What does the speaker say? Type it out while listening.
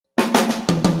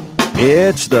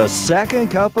It's the Second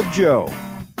Cup of Joe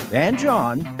and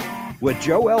John with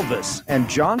Joe Elvis and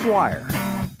John Dwyer.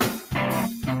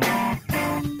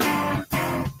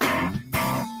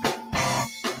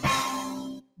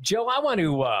 Joe, I want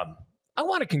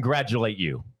to congratulate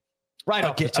you right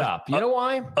off the top. You know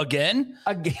why? Again?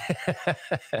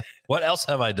 What else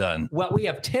have I done? Well, we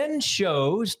have 10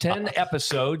 shows, 10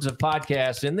 episodes of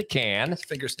podcasts in the can.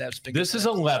 Finger snaps. This is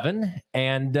 11,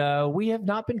 and we have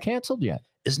not been canceled yet.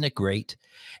 Isn't it great?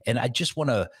 And I just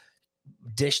want to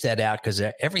dish that out because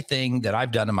everything that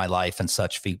I've done in my life and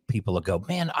such, people will go,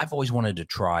 man, I've always wanted to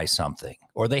try something.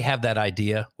 Or they have that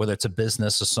idea, whether it's a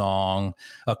business, a song,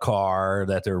 a car,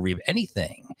 that they're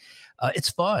anything. It's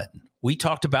fun. We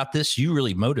talked about this. You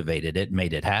really motivated it,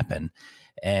 made it happen.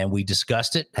 And we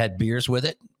discussed it, had beers with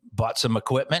it, bought some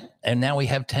equipment, and now we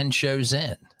have 10 shows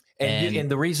in. And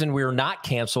the reason we're not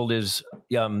canceled is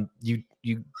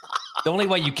the only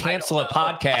way you cancel a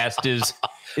podcast is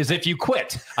if you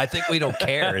quit. I think we don't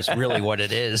care is really what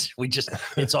it is.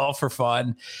 It's all for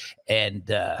fun.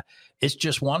 And it's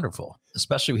just wonderful,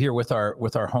 especially here with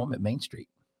our home at Main Street.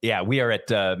 Yeah, we are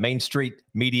at Main Street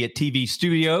Media TV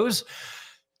Studios.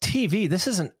 TV, this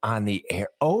isn't on the air.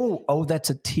 Oh,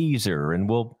 that's a teaser. And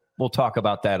we'll talk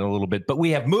about that in a little bit. But we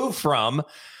have moved from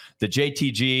the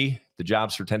JTG, the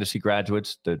Jobs for Tennessee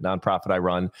Graduates, the nonprofit I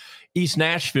run, East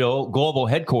Nashville global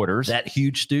headquarters. That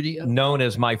huge studio? Known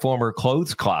as my former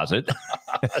clothes closet.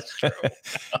 That's true.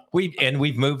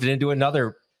 We've moved into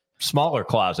another smaller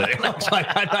closet.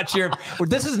 I'm not sure.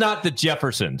 This is not the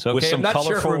Jeffersons. Okay, with some I'm not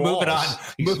sure if we're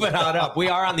walls. moving on up. We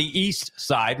are on the east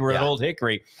side. We're at Old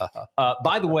Hickory.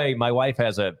 By the way, my wife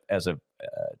has a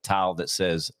towel that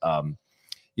says,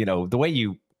 the way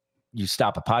you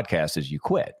stop a podcast is you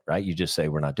quit, right? You just say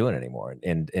we're not doing it anymore.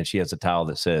 And she has a towel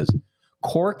that says,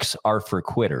 "Corks are for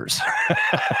quitters."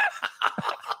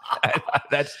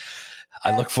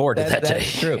 I look forward to that day.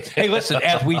 That's true. Hey, listen,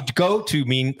 as we go to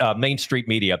Main Street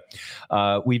Media,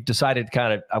 we've decided to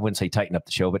kind of, I wouldn't say tighten up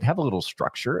the show, but have a little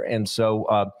structure. And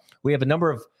so we have a number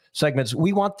of segments.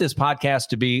 We want this podcast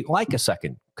to be like a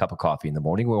second cup of coffee in the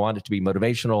morning. We want it to be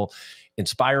motivational,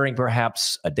 inspiring,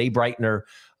 perhaps a day brightener,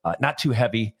 not too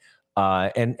heavy,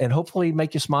 and hopefully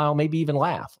make you smile, maybe even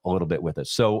laugh a little bit with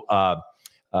us. So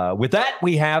with that,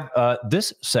 we have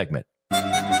this segment.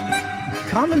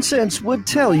 Common sense would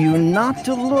tell you not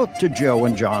to look to Joe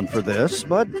and John for this,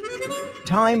 but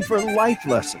time for life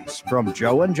lessons from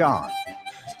Joe and John.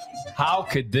 How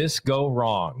could this go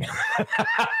wrong?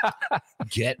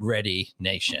 Get ready,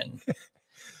 nation.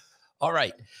 All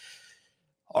right.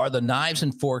 Are the knives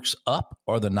and forks up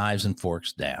or the knives and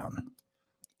forks down?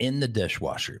 In the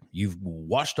dishwasher. You've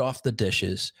washed off the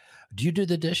dishes. Do you do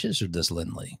the dishes or does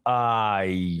Lindley?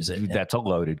 That's a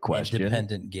loaded question.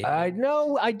 Independent gig.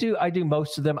 No, I do. I do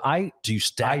most of them. Do you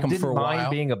stack them for a while? I didn't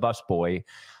mind being a busboy.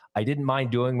 I didn't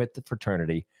mind doing with the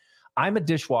fraternity. I'm a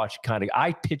dishwasher kind of.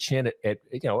 I pitch in at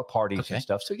parties and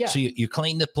stuff. So yeah. So you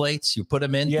clean the plates, you put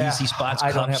them in easy spots.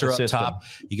 Cups are up top.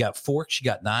 You got forks, you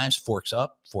got knives. Forks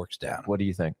up, forks down. What do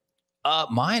you think?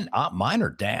 Mine are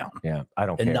down. Yeah, I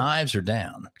don't care. And knives are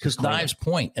down because knives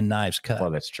point and knives cut.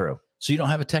 Well, that's true. So you don't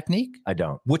have a technique? I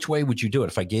don't. Which way would you do it?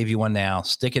 If I gave you one now,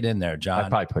 stick it in there, John.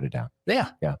 I'd probably put it down. Yeah.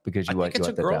 Yeah, because I think it's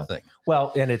a girl thing.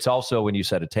 Well, and it's also when you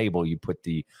set a table, you put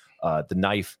the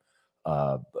knife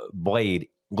blade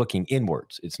looking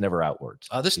inwards. It's never outwards.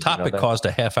 This topic caused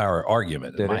a half-hour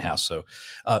argument in my house. So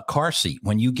car seat,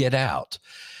 when you get out,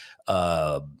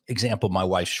 example, my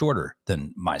wife's shorter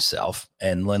than myself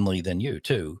and Lindley than you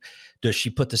too. Does she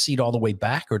put the seat all the way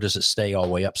back or does it stay all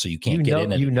the way up so you can't get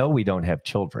in it? We don't have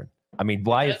children. I mean,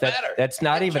 why is that? That's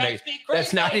not even a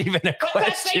question. Put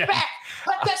the seat back.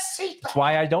 That's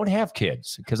why I don't have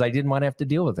kids, because I didn't want to have to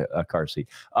deal with a car seat.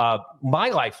 My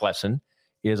life lesson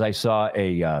is I saw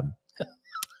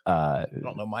I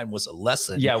don't know. Mine was a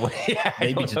lesson. Yeah,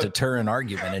 maybe to deter an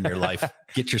argument in your life.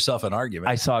 Get yourself an argument.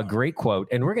 I saw a great quote,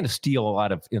 and we're going to steal a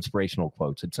lot of inspirational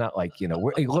quotes. It's not like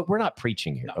we're not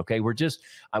preaching here. Okay, we're just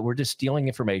stealing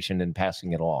information and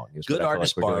passing it along. Good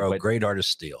artists borrow, great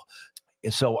artists steal.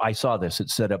 So I saw this.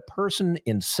 It said a person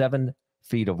in 7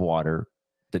 feet of water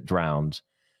that drowns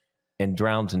and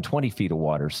drowns in 20 feet of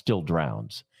water still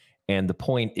drowns. And the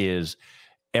point is,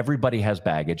 everybody has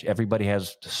baggage. Everybody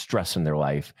has stress in their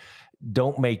life.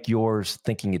 Don't make yours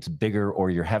thinking it's bigger or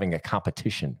you're having a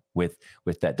competition with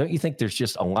that. Don't you think there's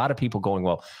just a lot of people going,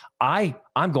 well, I'm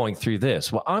going through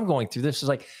this. Well, I'm going through this. Is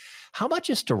like, how about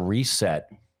just to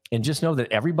reset and just know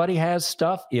that everybody has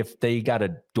stuff. If they got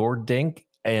a door dink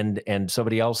and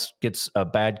somebody else gets a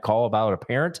bad call about a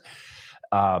parent,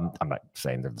 I'm not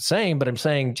saying they're the same, but I'm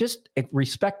saying just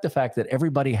respect the fact that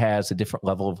everybody has a different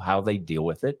level of how they deal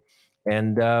with it.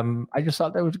 And I just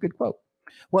thought that was a good quote.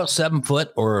 Well, 7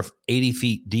 foot or 80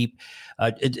 feet deep.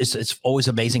 It's always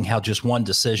amazing how just one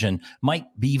decision, might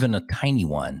be even a tiny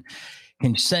one,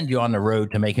 can send you on the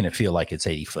road to making it feel like it's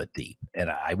 80 foot deep.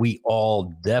 And we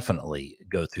all definitely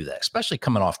go through that, especially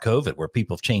coming off COVID, where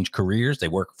people have changed careers. They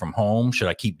work from home. Should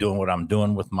I keep doing what I'm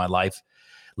doing with my life?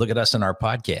 Look at us in our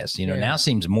podcast. Now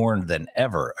seems more than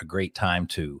ever a great time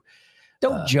to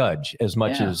don't judge as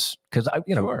much as, because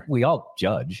Sure. we all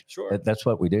judge. Sure. That's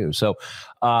what we do. So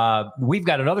we've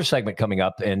got another segment coming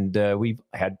up, and we've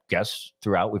had guests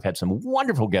throughout. We've had some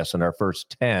wonderful guests in our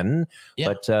first 10. Yeah.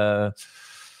 But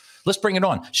let's bring it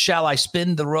on. Shall I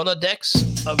spin the Rolodex?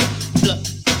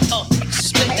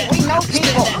 We know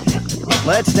people.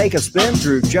 Let's take a spin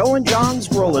through Joe and John's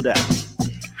Rolodex.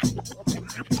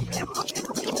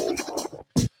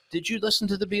 Did you listen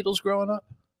to the Beatles growing up?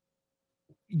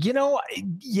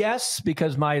 Yes,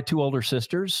 because my 2 older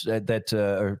sisters that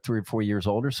are 3 or 4 years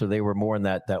older, so they were more in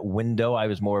that window. I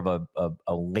was more of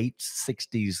a late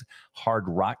 60s hard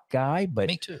rock guy, but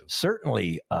Me too.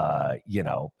 Certainly, I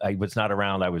was not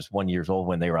around. I was 1 year old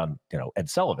when they were on, Ed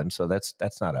Sullivan, so that's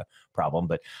not a problem.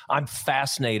 But I'm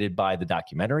fascinated by the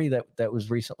documentary that was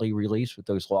recently released with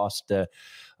those lost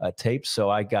tapes.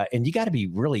 So you got to be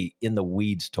really in the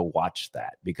weeds to watch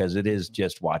that, because it is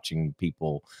just watching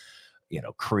people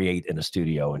create in a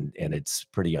studio, and it's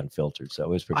pretty unfiltered. So it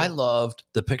was pretty. I loved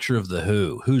the picture of the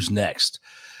Who's Next?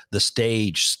 The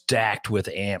stage stacked with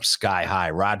amps sky high.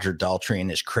 Roger Daltrey in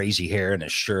his crazy hair and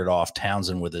his shirt off.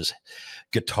 Townsend with his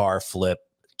guitar flip.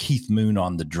 Keith Moon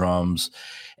on the drums,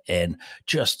 and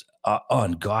just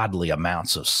ungodly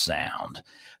amounts of sound.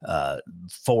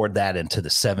 Forward that into the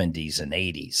 70s and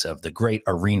 80s of the great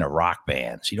arena rock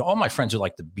bands. All my friends are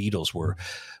like the Beatles were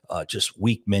just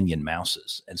weak minion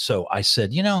mouses. And so I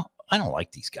said, I don't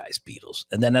like these guys, Beatles.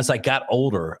 And then as I got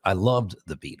older, I loved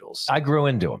the Beatles. I grew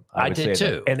into them. I did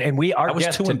too. And our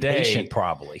guest too today impatient,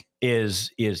 probably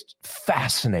is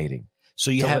fascinating.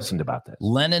 So you have listened about this.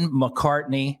 Lennon,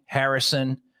 McCartney,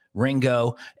 Harrison,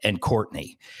 Ringo, and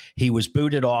Courtney. He was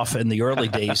booted off in the early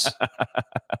days.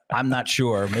 I'm not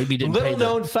sure. Maybe didn't Little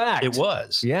known fact. It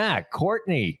was. Yeah,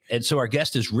 Courtney. And so our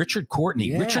guest is Richard Courtney.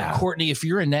 Yeah. Richard Courtney, if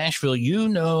you're in Nashville, you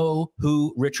know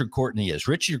who Richard Courtney is.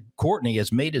 Richard Courtney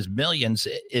has made his millions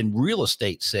in real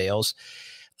estate sales,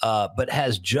 but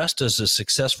has just as a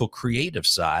successful creative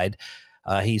side.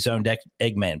 He's owned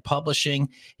Eggman Publishing.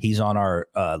 He's on our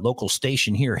local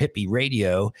station here, Hippie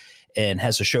Radio, and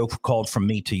has a show called From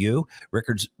Me to You.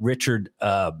 Richard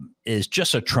is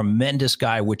just a tremendous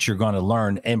guy, which you're going to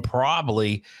learn, and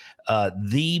probably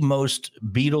the most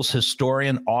Beatles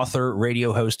historian, author,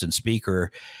 radio host, and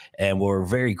speaker. And we're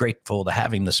very grateful to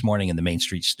have him this morning in the Main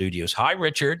Street studios. Hi,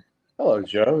 Richard. Hello,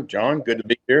 Joe. John, good to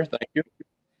be here. Thank you.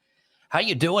 How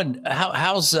you doing?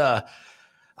 How's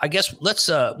I guess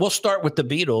we'll start with the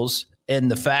Beatles and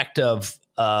the fact of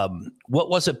what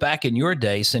was it back in your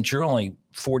day, since you're only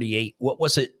 48, what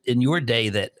was it in your day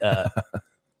that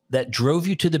that drove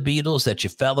you to the Beatles, that you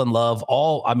fell in love?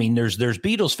 There's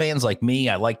Beatles fans like me.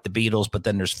 I like the Beatles, but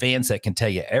then there's fans that can tell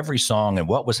you every song and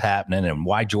what was happening and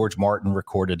why George Martin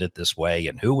recorded it this way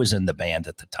and who was in the band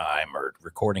at the time or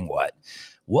recording what.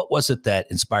 What was it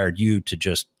that inspired you to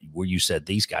just, where you said,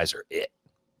 these guys are it?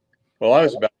 Well, I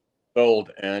was about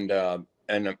old, and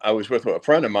I was with a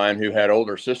friend of mine who had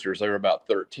older sisters. They were about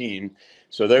 13.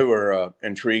 So they were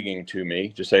intriguing to me,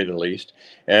 to say the least.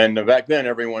 And back then,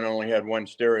 everyone only had one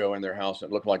stereo in their house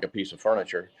that looked like a piece of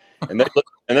furniture. And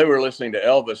they were listening to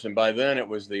Elvis. And by then, it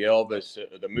was the Elvis,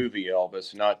 the movie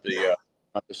Elvis, not the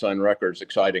Sun Records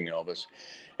exciting Elvis.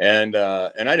 And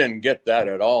I didn't get that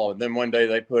at all. And then one day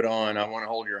they put on "I Want to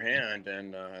Hold Your Hand,"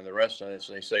 and the rest, as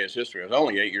they say, is history. I was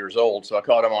only 8 years old, so I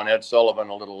caught them on Ed Sullivan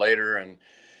a little later,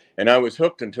 and I was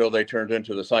hooked until they turned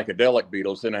into the psychedelic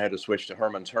Beatles. Then I had to switch to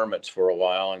Herman's Hermits for a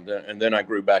while, and then I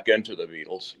grew back into the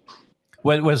Beatles.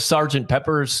 Was Sgt.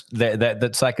 Pepper's that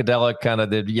psychedelic kind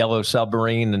of the Yellow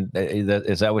Submarine, and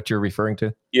is that what you're referring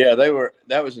to? Yeah,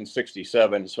 that was in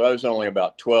 '67, so I was only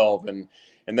about 12, and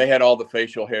they had all the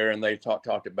facial hair, and they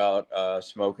talked about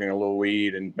smoking a little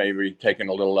weed and maybe taking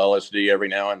a little LSD every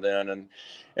now and then,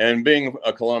 and being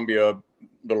a Columbia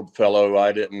little fellow,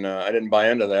 I didn't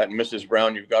buy into that. And Mrs.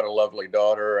 Brown, you've got a lovely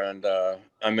daughter, and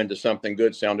I'm into something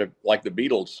good, sounded like the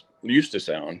Beatles used to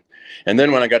sound. And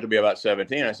then when I got to be about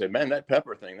 17, I said, man, that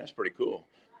Pepper thing, that's pretty cool.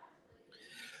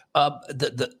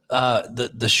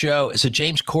 The show, is it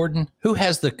James Corden? Who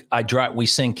has we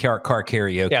sing car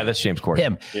karaoke? Yeah, that's James Corden.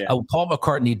 Him. Yeah. Paul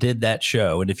McCartney did that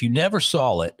show. And if you never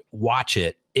saw it, watch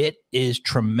it. it is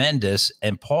tremendous.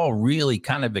 And Paul really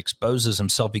kind of exposes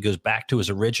himself. He goes back to his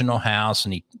original house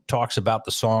and he talks about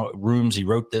the song rooms. He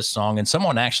wrote this song, and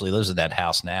someone actually lives in that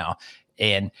house now.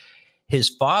 And his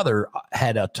father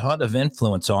had a ton of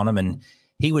influence on him. And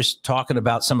he was talking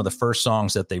about some of the first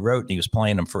songs that they wrote, and he was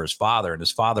playing them for his father. And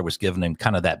his father was giving him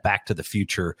kind of that Back to the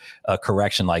Future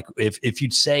correction. Like, if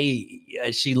you'd say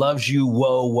she loves you,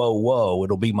 whoa, whoa, whoa,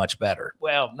 it'll be much better.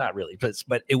 Well, not really,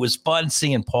 but it was fun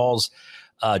seeing Paul's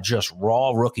just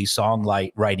raw rookie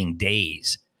songwriting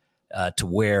days to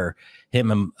where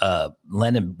him and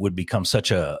Lennon would become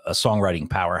such a songwriting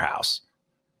powerhouse.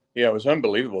 Yeah, it was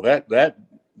unbelievable. That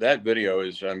video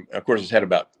is, of course, it's had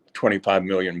about 25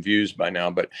 million views by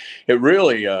now, but it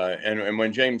really, and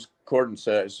when James Corden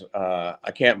says,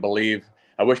 I can't believe,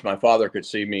 I wish my father could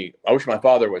see me. I wish my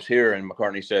father was here. And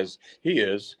McCartney says he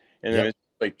is. And then it's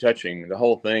like touching the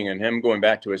whole thing, and him going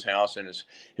back to his house, and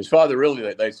his father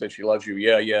really, they said, she loves you.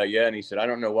 Yeah, yeah, yeah. And he said, I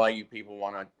don't know why you people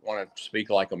want to speak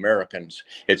like Americans.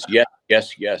 It's yes,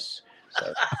 yes, yes.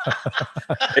 So.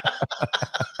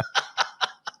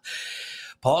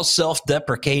 Paul's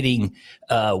self-deprecating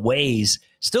ways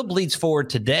still bleeds forward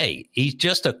today. He's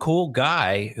just a cool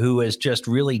guy who has just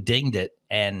really dinged it.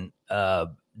 And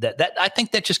that I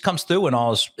think that just comes through in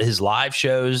all his live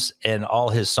shows and all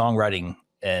his songwriting,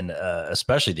 and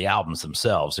especially the albums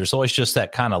themselves. There's always just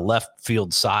that kind of left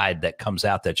field side that comes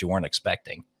out that you weren't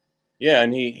expecting. Yeah,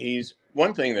 and he's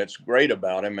one thing that's great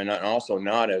about him, and also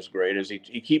not as great, is he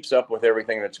keeps up with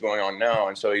everything that's going on now.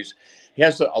 And so he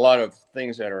has a lot of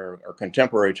things that are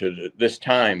contemporary to this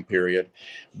time period,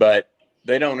 but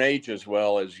they don't age as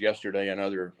well as Yesterday and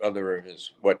other of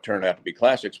his what turned out to be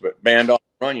classics. But Band on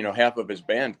the Run, half of his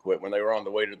band quit when they were on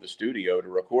the way to the studio to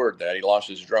record that. He lost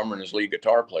his drummer and his lead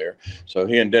guitar player. So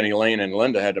he and Denny Lane and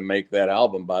Linda had to make that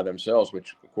album by themselves,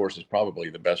 which of course is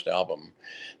probably the best album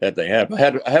that they have.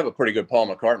 I have a pretty good Paul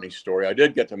McCartney story. I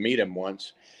did get to meet him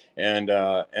once. And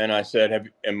I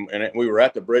said, and we were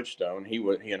at the Bridgestone.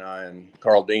 He and I and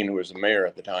Carl Dean, who was the mayor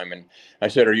at the time. And I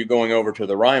said, are you going over to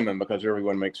the Ryman? Because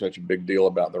everyone makes such a big deal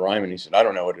about the Ryman. He said, I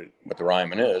don't know what the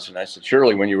Ryman is. And I said,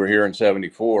 surely when you were here in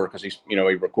 '74, because he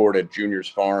recorded Junior's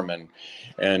Farm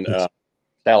and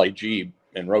Sally G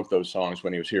and wrote those songs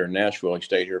when he was here in Nashville. He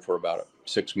stayed here for about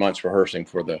 6 months rehearsing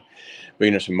for the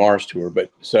Venus and Mars tour.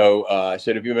 But so I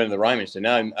said, have you been to the Ryman? He said,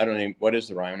 no, I don't even, what is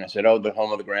the Ryman? I said, oh, the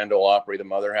home of the Grand Ole Opry, the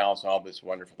Mother House, all this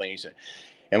wonderful thing. He said,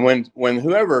 and when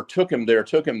whoever took him there,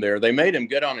 they made him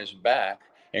get on his back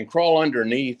and crawl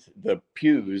underneath the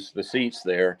pews, the seats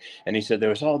there. And he said, there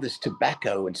was all this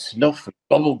tobacco and snuff and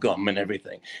bubble gum and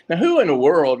everything. Now, who in the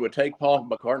world would take Paul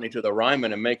McCartney to the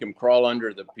Ryman and make him crawl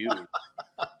under the pews?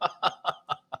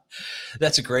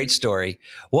 That's a great story.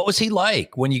 What was he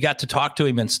like when you got to talk to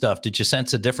him and stuff? Did you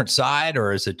sense a different side,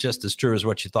 or is it just as true as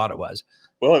what you thought it was?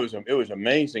 Well, it was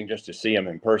amazing just to see him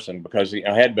in person, because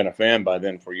I had been a fan by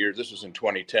then for years. This was in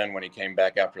 2010 when he came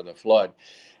back after the flood.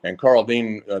 And Carl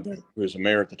Dean, who was the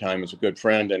mayor at the time, was a good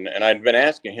friend. And I'd been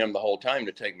asking him the whole time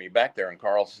to take me back there. And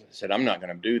Carl said, I'm not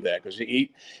going to do that, because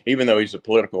even though he's a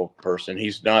political person,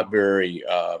 he's not very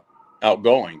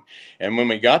outgoing. And when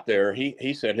we got there,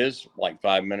 he said his like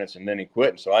 5 minutes and then he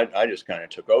quit. So I just kind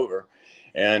of took over.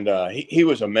 And he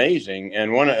was amazing.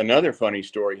 And another funny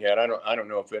story he had, I don't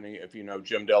know if you know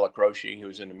Jim Delacroce, who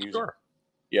was in the music. Sure.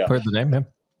 Yeah. Heard the name, him.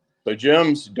 So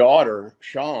Jim's daughter,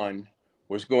 Sean,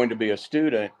 was going to be a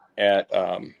student at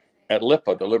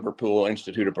LIPA, the Liverpool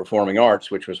Institute of Performing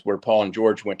Arts, which was where Paul and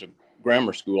George went to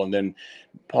grammar school. And then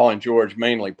Paul and George,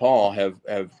 mainly Paul, have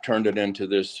turned it into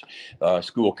this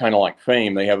school, kind of like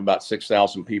Fame. They have about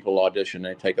 6,000 people audition.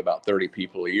 They take about 30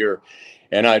 people a year.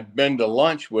 And I'd been to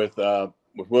lunch with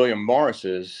William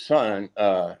Morris's son,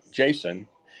 Jason,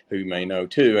 who you may know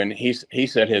too. And he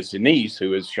said his niece,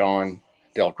 who is Sean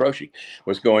Delacroce,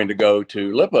 was going to go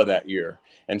to LIPA that year.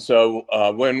 And so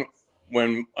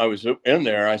when I was in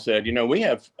there, I said,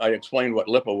 I explained what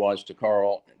LIPA was to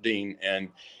Carl Dean, and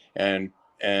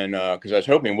because I was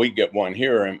hoping we'd get one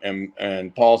here,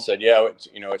 and Paul said, yeah, it's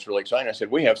really exciting. I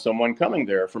said, we have someone coming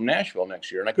there from Nashville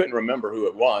next year, and I couldn't remember who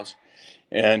it was.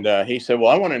 And he said, well,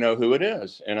 I want to know who it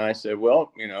is. And I said,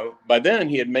 well, by then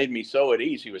he had made me so at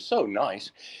ease. He was so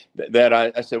nice that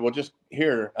I said, well, just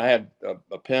here, I had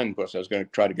a pen, because I was going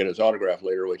to try to get his autograph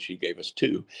later, which he gave us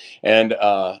too. And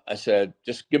I said,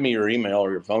 just give me your email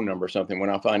or your phone number or something. When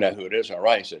I find out who it is, I'll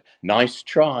write. He said, nice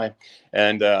try.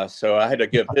 And so I had to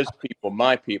give his people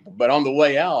my people. But on the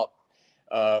way out,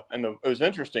 it was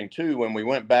interesting too, when we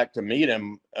went back to meet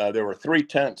him, there were 3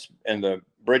 tents in the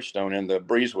Bridgestone in the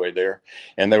breezeway there,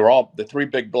 and they were all the 3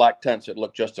 big black tents that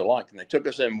looked just alike. And they took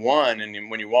us in one, and then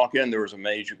when you walk in, there was a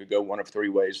maze. You could go one of 3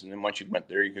 ways, and then once you went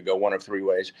there, you could go one of 3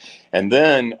 ways. And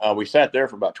then we sat there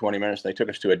for about 20 minutes. They took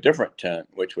us to a different tent,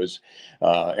 which was,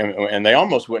 and they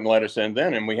almost wouldn't let us in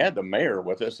then. And we had the mayor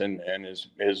with us and his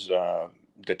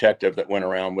detective that went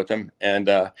around with him, and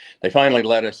they finally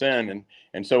let us in.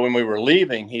 And so when we were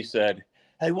leaving, he said,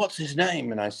 "Hey, what's his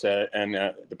name?" And I said, and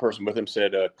the person with him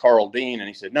said, Carl Dean. And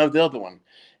he said, "No, the other one."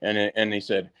 And he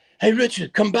said, "Hey,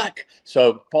 Richard, come back."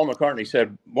 So Paul McCartney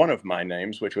said one of my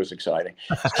names, which was exciting.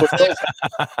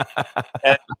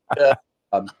 And,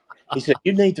 he said,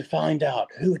 "You need to find out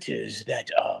who it is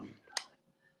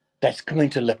that's coming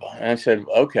to Lipa." And I said,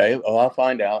 "Okay, well, I'll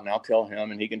find out, and I'll tell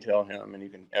him, and he can tell him,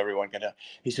 and everyone can tell."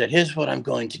 He said, "Here's what I'm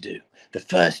going to do. The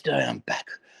first day I'm back,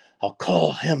 I'll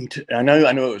call him to, I know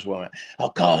it was a woman. I'll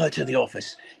call her to the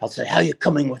office. I'll say, 'How are you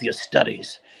coming with your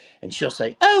studies?' And she'll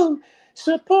say, 'Oh,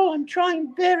 Sir Paul, I'm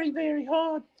trying very, very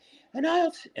hard.' And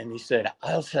he said,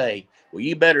 I'll say, 'Well,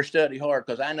 you better study hard,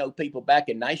 because I know people back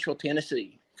in Nashville,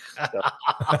 Tennessee.'" So,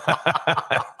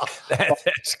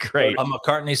 That's great. A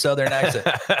McCartney Southern accent.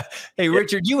 Hey,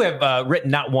 Richard, you have written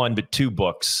not 1 but 2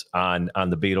 books on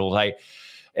the Beatles.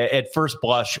 At first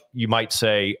blush, you might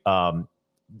say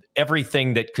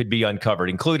everything that could be uncovered,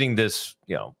 including this,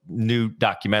 new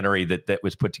documentary that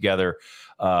was put together,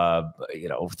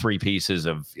 3 pieces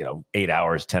of 8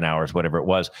 hours, 10 hours, whatever it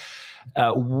was.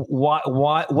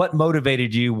 What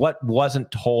motivated you? What wasn't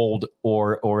told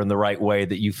or in the right way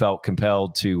that you felt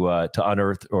compelled to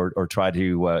unearth or try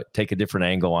to take a different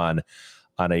angle on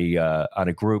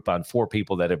a group, on 4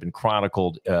 people that have been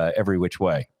chronicled every which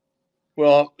way?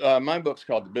 Well, my book's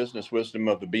called The Business Wisdom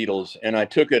of the Beatles, and I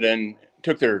took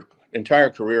their entire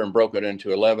career and broke it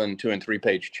into 11 2- and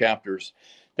 3-page chapters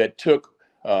that took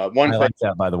one. I like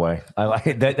that, by the way. I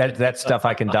like that stuff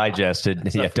I can digest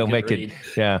it. Yeah, don't make it.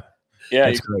 Yeah, yeah,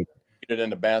 that's great. Eat it in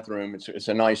the bathroom. It's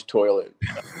a nice toilet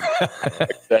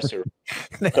accessory.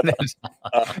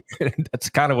 That's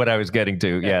kind of what I was getting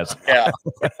to. Yes. Yeah.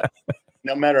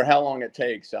 No matter how long it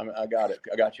takes, I got it.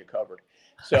 I got you covered.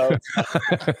 So,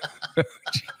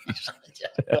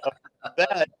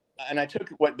 that, and I took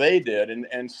what they did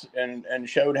and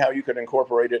showed how you could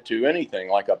incorporate it to anything,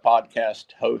 like a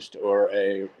podcast host or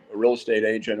a real estate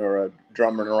agent or a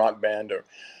drummer in a rock band or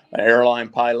an airline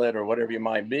pilot or whatever you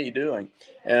might be doing.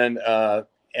 And the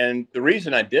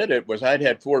reason I did it was I'd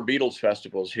had 4 Beatles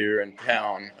festivals here in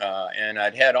town, and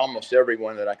I'd had almost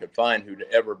everyone that I could find who'd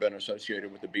ever been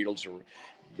associated with the Beatles. Or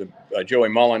Joey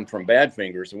Mullen from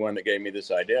Badfingers, the one that gave me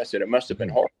this idea. I said it must have been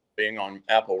horrible being on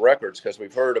Apple Records, because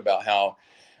we've heard about how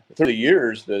through the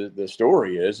years the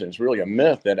story is, and it's really a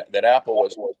myth, that Apple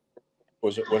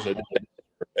was a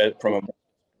from a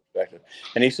perspective.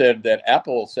 And he said that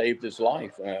Apple saved his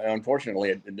life.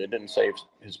 Unfortunately, it didn't save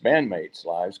his bandmates'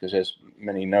 lives, because, as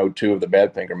many know, 2 of the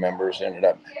Badfinger members ended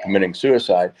up committing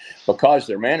suicide because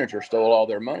their manager stole all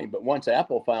their money. But once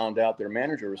Apple found out their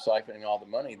manager was siphoning all the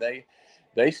money,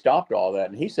 they stopped all that.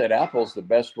 And he said Apple's the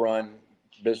best run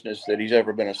business that he's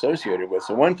ever been associated with.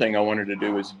 So one thing I wanted to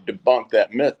do is debunk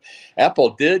that myth. Apple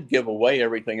did give away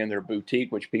everything in their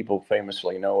boutique, which people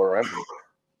famously know or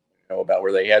know about,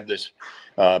 where they had this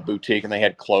boutique and they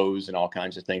had clothes and all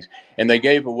kinds of things. And they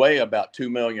gave away about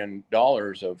 $2 million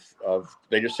of,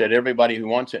 they just said, everybody who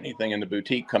wants anything in the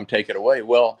boutique, come take it away.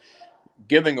 Well,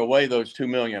 giving away those £2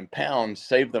 million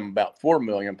saved them about £4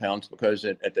 million, because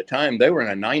at the time they were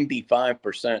in a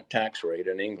 95% tax rate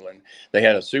in England. They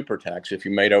had a super tax if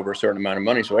you made over a certain amount of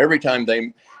money. So every time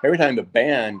the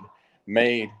band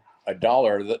made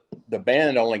 $1, the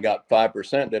band only got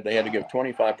 5%. That they had to give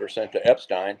 25% to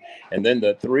Epstein, and then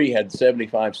the 3 had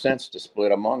 75 cents to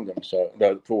split among them. So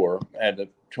the 4 had the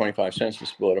 25 cents to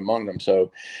split among them.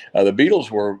 So the Beatles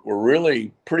were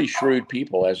really pretty shrewd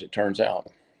people, as it turns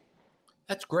out.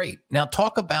 That's great. Now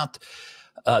talk about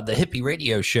the Hippie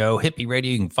Radio show. Hippie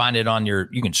Radio, you can find it on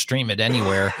you can stream it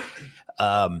anywhere.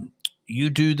 You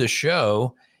do the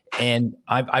show, and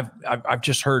I've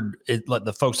just heard it, like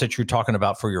the folks that you're talking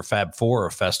about for your Fab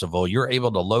Four festival, you're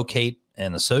able to locate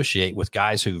and associate with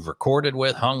guys who've recorded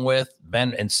with, hung with,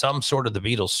 been in some sort of the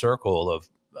Beatles circle of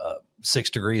 6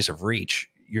 degrees of reach.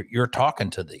 You're talking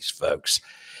to these folks.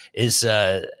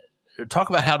 Talk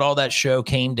about how all that show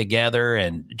came together,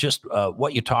 and just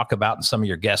what you talk about, and some of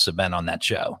your guests have been on that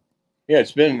show. Yeah,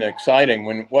 it's been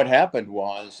exciting. What happened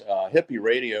was Hippie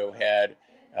Radio had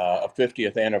a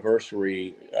 50th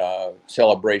anniversary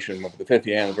celebration of the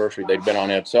 50th anniversary. They'd been on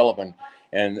Ed Sullivan,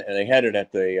 and they had it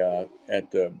at the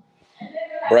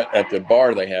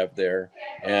bar they have there,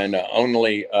 and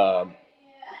only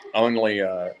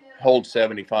hold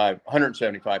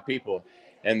 175 people.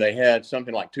 And they had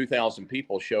something like 2,000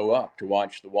 people show up to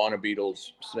watch the Wanna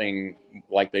Beatles sing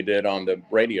like they did on the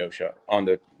radio show, on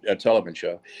the Sullivan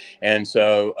show. And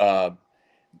so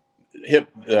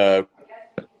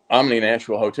Omni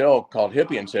Nashville Hotel called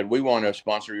Hippie and said, we want to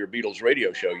sponsor your Beatles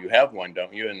radio show. You have one,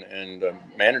 don't you? And the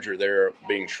manager there,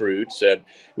 being shrewd, said,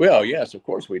 well, yes, of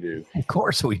course we do. Of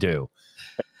course we do.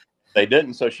 They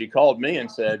didn't. So she called me and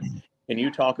said,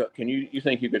 you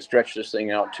think you could stretch this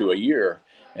thing out to a year?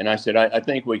 And I said, I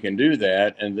think we can do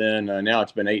that. And then now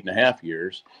it's been 8.5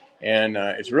 years. And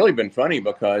it's really been funny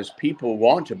because people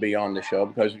want to be on the show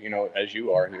because, you know, as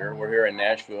you are here, we're here in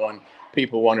Nashville and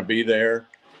people want to be there.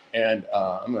 And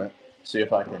I'm going to see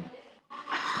if I can.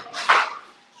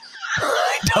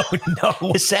 I don't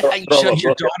know. Is that how you shut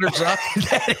your daughters up?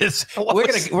 That is.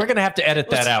 We're gonna have to edit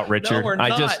that out, Richard. No, we're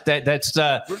not. That's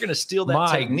we're gonna steal that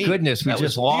my technique. Goodness,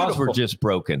 laws were just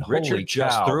broken. Richard Holy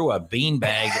just cow. threw a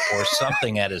beanbag or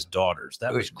something at his daughters.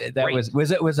 That was great.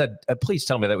 Please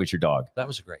tell me that was your dog. That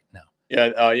was great. No.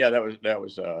 Yeah, that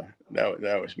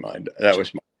was my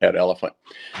pet elephant.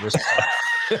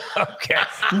 Okay.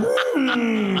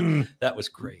 That was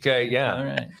great. Okay, yeah. All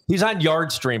right. He's on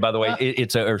Yard Stream, by the way.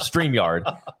 It's a StreamYard.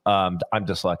 I'm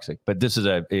dyslexic, but this is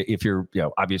if you're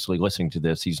obviously listening to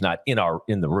this, he's not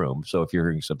in the room. So if you're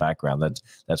hearing some background,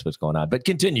 that's what's going on. But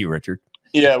continue, Richard.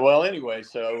 Yeah. Well, anyway,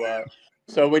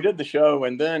 so we did the show,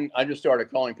 and then I just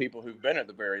started calling people who've been at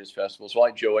the various festivals,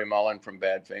 like Joey Mullen from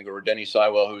Badfinger, or Denny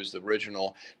Sywell, who's the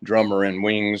original drummer in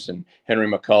Wings, and Henry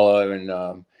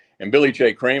McCullough, and Billy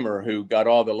J. Kramer, who got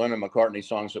all the Lennon-McCartney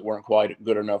songs that weren't quite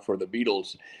good enough for the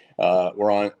Beatles,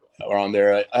 were on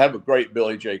there. I have a great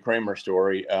Billy J. Kramer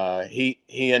story. He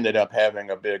ended up having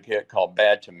a big hit called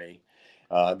 "Bad to Me."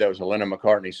 That was a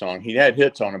Lennon-McCartney song. He had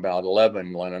hits on about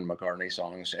 11 Lennon-McCartney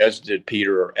songs, as did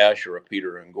Peter or Asher of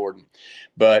Peter and Gordon.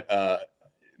 But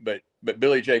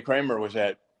Billy J. Kramer was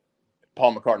at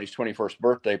Paul McCartney's 21st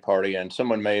birthday party, and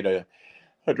someone made a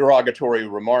derogatory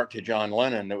remark to John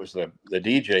Lennon. That was the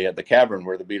DJ at the Cavern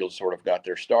where the Beatles sort of got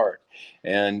their start.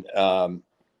 And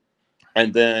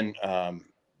then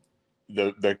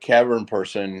the Cavern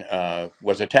person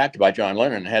was attacked by John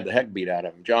Lennon and had the heck beat out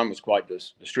of him. John was quite the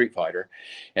street fighter.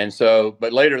 And so,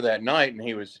 but later that night,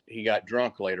 and he got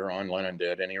drunk later on, Lennon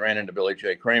did, and he ran into Billy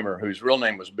J. Kramer, whose real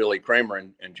name was Billy Kramer.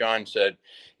 And John said,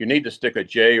 you need to stick a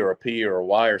J or a P or a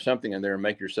Y or something in there and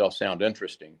make yourself sound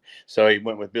interesting. So he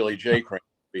went with Billy J. Kramer.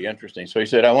 Be interesting. So he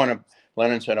said,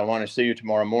 Lennon said, I want to see you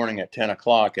tomorrow morning at 10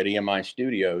 o'clock at EMI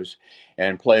Studios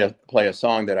and play a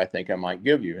song that I think I might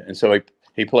give you. And so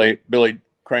he played, Billy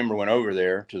Kramer went over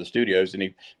there to the studios, and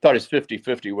he thought it's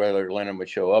 50-50 whether Lennon would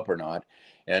show up or not.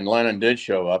 And Lennon did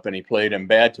show up, and he played him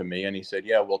 "Bad to Me," and he said,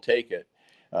 yeah, we'll take it.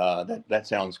 That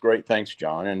sounds great. Thanks,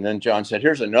 John. And then John said,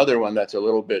 here's another one that's a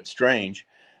little bit strange.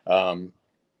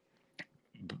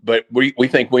 But we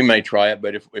think we may try it,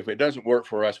 but if it doesn't work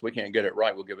for us, we can't get it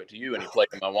right, we'll give it to you. And he played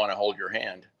him "I Want to Hold Your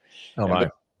Hand." Oh my!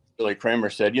 Billy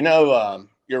Kramer said,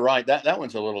 you're right. That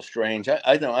one's a little strange.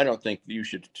 I don't think you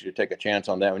should take a chance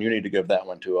on that one. You need to give that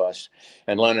one to us.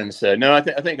 And Lennon said, no, I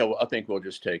think we'll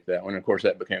just take that one. Of course,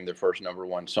 that became their first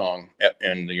 #1 song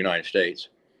in the United States.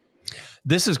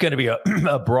 This is going to be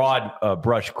a broad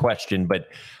brush question, but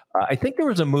I think there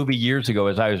was a movie years ago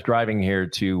as I was driving here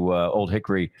to Old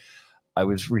Hickory. I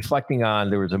was reflecting on,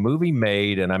 there was a movie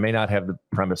made, and I may not have the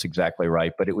premise exactly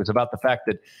right, but it was about the fact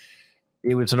that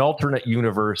it was an alternate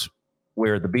universe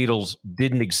where the Beatles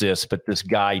didn't exist, but this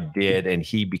guy did, and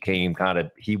he became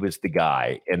he was the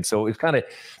guy. And so it was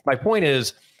my point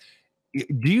is,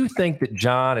 do you think that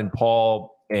John and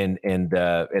Paul and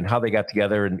how they got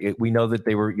together, and we know that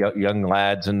they were young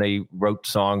lads and they wrote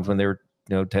songs when they were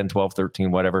 10, 12,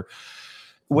 13, whatever.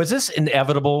 Was this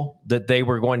inevitable that they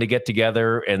were going to get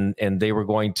together and they were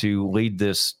going to lead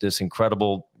this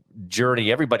incredible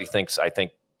journey? Everybody thinks, I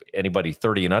think anybody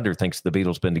 30 and under thinks the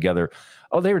Beatles been together.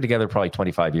 Oh, they were together probably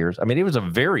 25 years. I mean, it was a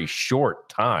very short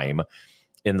time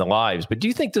in the lives. But do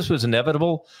you think this was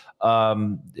inevitable,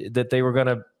 that they were going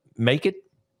to make it?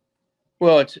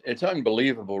 Well, it's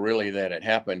unbelievable, really, that it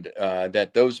happened.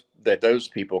 That those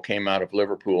people came out of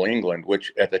Liverpool, England,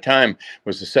 which at the time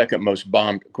was the second most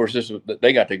bombed. Of course,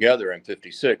 they got together in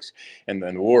 '56, and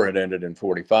then the war had ended in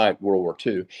 '45, World War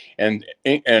II, and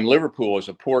Liverpool is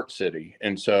a port city,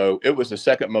 and so it was the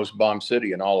second most bombed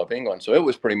city in all of England. So it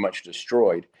was pretty much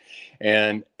destroyed,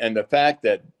 and the fact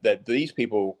that these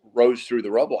people rose through the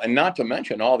rubble, and not to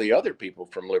mention all the other people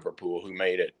from Liverpool who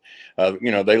made it.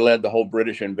 They led the whole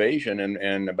British invasion,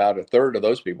 and about a third of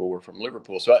those people were from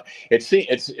Liverpool. So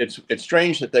it's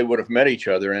strange that they would have met each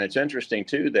other, and it's interesting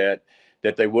too that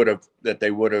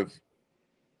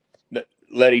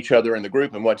let each other in the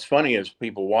group. And what's funny is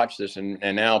people watch this, and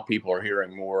now people are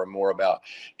hearing more and more about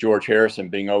George Harrison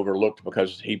being overlooked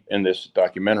because he, in this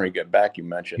documentary Get Back you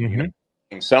mentioned, you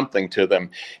know, something to them,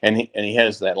 and he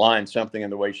has that line, something in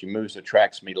the way she moves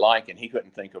attracts me like, and he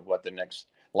couldn't think of what the next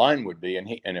line would be, and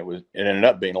it ended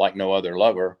up being Like No Other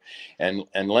Lover, and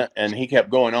he kept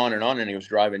going on, and he was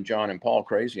driving John and Paul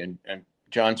crazy, and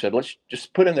John said, let's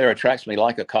just put in there, attracts me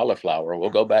like a cauliflower. We'll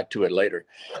go back to it later.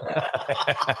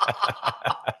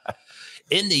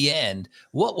 In the end,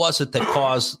 what was it that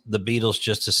caused the Beatles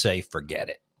just to say, forget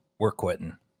it, we're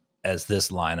quitting as this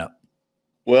lineup?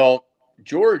 Well,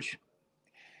 George,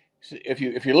 if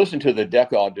you listen to the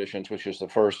Decca auditions, which is the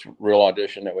first real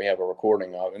audition that we have a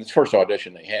recording of, and it's the first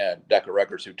audition they had, Decca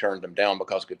Records, who turned them down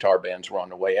because guitar bands were on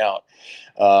the way out.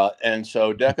 And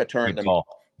so Decca turned them.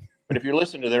 But if you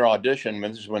listen to their audition,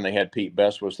 this is when they had Pete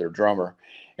Best was their drummer,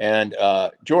 and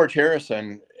George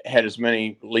Harrison had as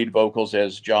many lead vocals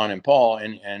as John and Paul,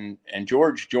 and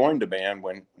George joined the band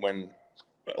when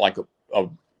like a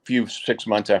few 6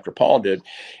 months after Paul did,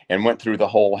 and went through the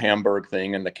whole Hamburg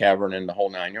thing and the Cavern and the whole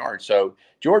 9 yards. So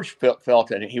George felt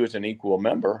that he was an equal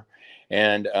member,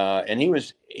 and he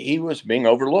was being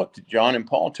overlooked. John and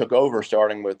Paul took over,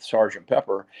 starting with Sgt.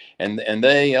 Pepper, and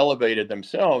they elevated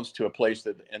themselves to a place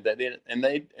and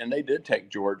they did take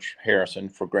George Harrison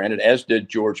for granted, as did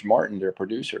George Martin, their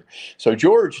producer. So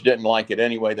George didn't like it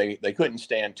anyway. They couldn't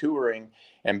stand touring,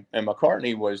 and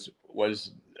McCartney was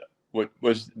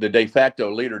the de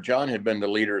facto leader. John had been the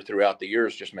leader throughout the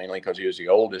years, just mainly because he was the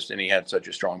oldest and he had such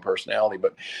a strong personality.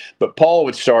 But Paul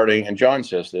would starting, and John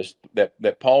says this,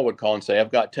 that Paul would call and say,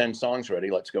 I've got 10 songs ready,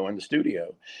 let's go in the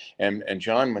studio. And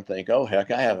John would think, oh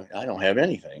heck, I don't have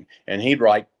anything. And he'd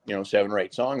write, 7 or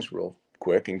 8 songs real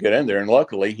quick and get in there. And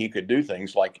luckily he could do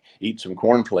things like eat some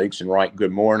cornflakes and write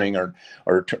good morning, or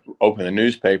open the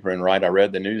newspaper and write, I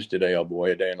read the news today, oh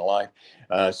boy, a day in the life.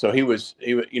 So he was,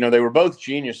 they were both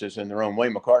geniuses in their own way.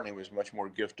 McCartney was much more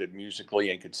gifted musically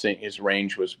and could sing. His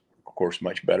range was, of course,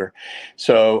 much better.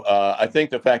 So I think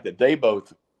the fact that they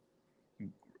both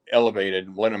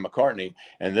elevated Lennon and McCartney,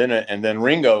 and then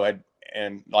Ringo had,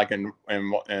 and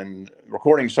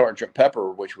recording Sgt.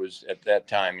 Pepper, which was at that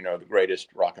time, the greatest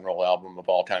rock and roll album of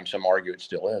all time. Some argue it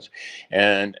still is.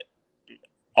 And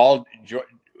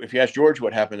if you ask George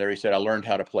what happened there, he said, I learned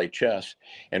how to play chess.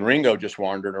 And Ringo just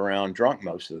wandered around drunk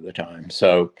most of the time.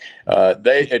 So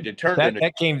it turned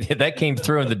into that came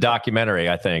through in the documentary,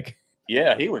 I think.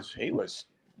 Yeah, he was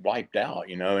wiped out,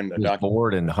 and he was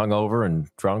bored and hungover and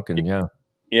drunk, and yeah.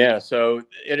 Yeah, so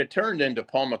it had turned into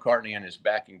Paul McCartney and his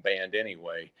backing band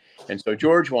anyway. And so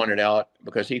George wanted out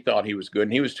because he thought he was good.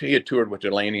 And he had toured with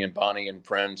Delaney and Bonnie and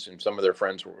friends, and some of their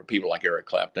friends were people like Eric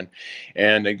Clapton.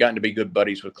 And they'd gotten to be good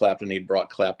buddies with Clapton. He'd brought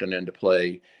Clapton in to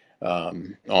play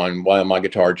on While My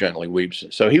Guitar Gently Weeps.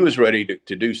 So he was ready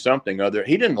to do something other.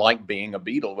 He didn't like being a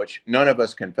Beatle, which none of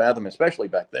us can fathom, especially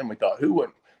back then. We thought,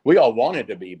 we all wanted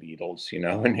to be Beatles,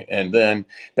 and then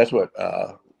that's what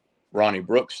Ronnie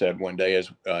Brooks said one day, as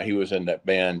he was in that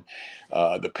band,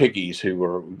 the Piggies, who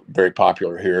were very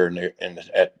popular here,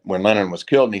 when Lennon was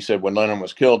killed. And he said, when Lennon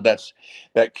was killed,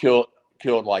 that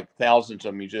killed like thousands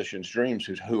of musicians' dreams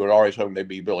who had always hoped they'd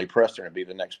be Billy Preston and be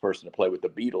the next person to play with the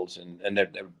Beatles. And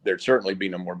there'd certainly be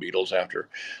no more Beatles after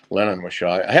Lennon was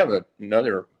shot. I have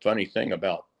another funny thing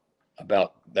about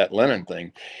that Lennon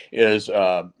thing is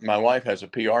my wife has a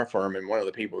PR firm, and one of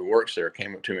the people who works there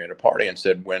came up to me at a party and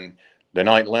said, when the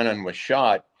night Lennon was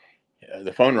shot,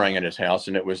 the phone rang at his house,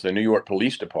 and it was the New York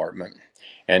Police Department.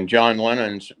 And John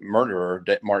Lennon's murderer,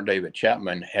 Martin David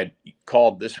Chapman, had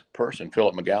called this person,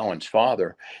 Philip McGowan's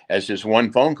father, as his one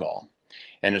phone call.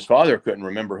 And his father couldn't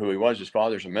remember who he was. His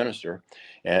father's a minister.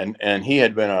 And he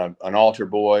had been an altar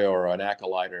boy or an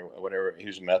acolyte or whatever. He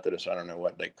was a Methodist. I don't know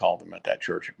what they called him at that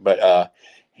church. But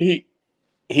he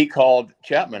called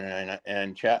Chapman,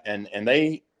 and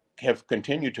they have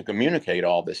continued to communicate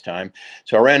all this time.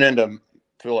 So I ran into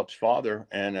Philip's father,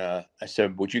 and I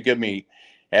said, would you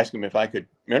ask him if I could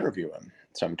interview him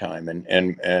sometime?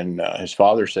 And his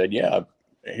father said, yeah,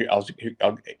 I'll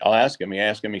ask him. He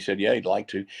asked him, he said, yeah, he'd like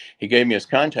to. He gave me his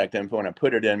contact info, and I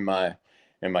put it in my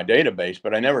database,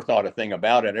 but I never thought a thing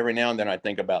about it. Every now and then I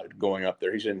think about going up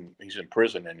there. He's in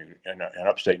prison in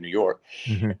upstate New York.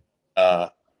 Mm-hmm.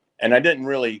 And I didn't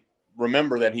really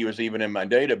remember that he was even in my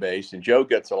database. And Joe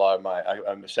gets a lot of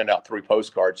I send out 3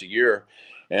 postcards a year,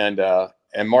 and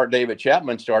Mark David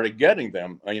Chapman started getting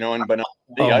them, and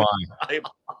God.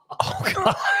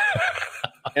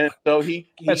 And so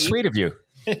that's sweet of you.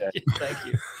 Yeah, thank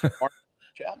you. Mark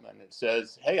Chapman. It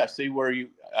says, hey, I see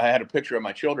I had a picture of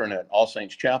my children at All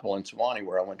Saints Chapel in Sewanee,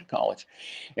 where I went to college.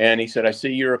 And he said, I see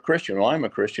you're a Christian. Well, I'm a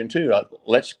Christian too.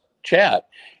 Let's chat.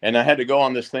 And I had to go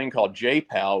on this thing called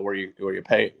JPAL, where you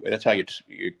pay. That's how you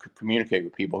communicate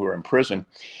with people who are in prison.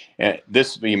 And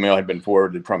this email had been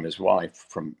forwarded from his wife,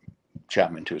 from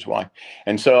Chapman to his wife.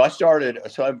 And so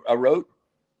I wrote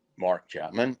Mark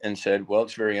Chapman and said, well,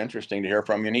 it's very interesting to hear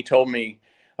from you. And he told me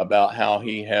about how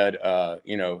he had,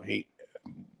 he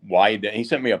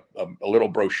sent me a little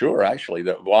brochure, actually,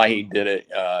 that why he did it.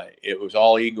 It was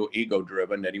all ego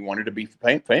driven, that he wanted to be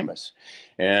famous.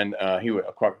 And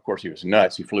of course, he was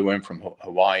nuts. He flew in from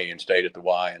Hawaii and stayed at the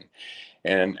Y,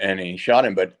 and he shot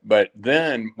him. But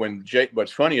then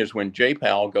what's funny is when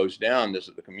JPAL goes down, this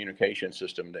is the communication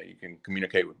system that you can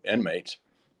communicate with inmates.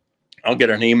 I'll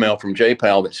get an email from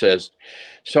JPAL that says,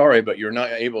 sorry, but you're not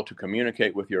able to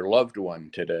communicate with your loved one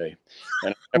today.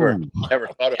 And I never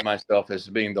thought of myself as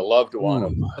being the loved one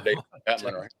of David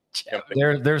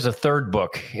Chapman. There's a third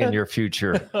book in your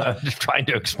future. Just trying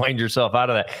to explain yourself out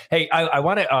of that. Hey, I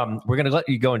want to, we're going to let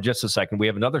you go in just a second. We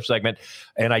have another segment.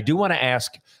 And I do want to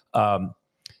ask, the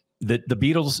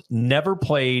Beatles never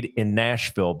played in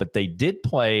Nashville, but they did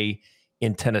play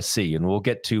in Tennessee, and we'll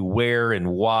get to where and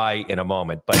why in a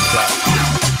moment. But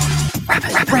Rapid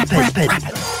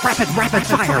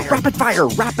fire,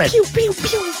 pew, pew,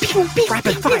 pew, pew, pew,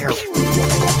 rapid fire.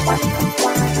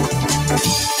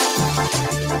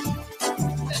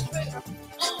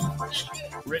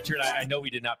 Richard, I know we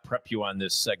did not prep you on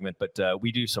this segment, but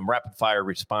we do some rapid fire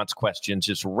response questions,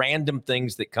 just random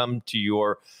things that come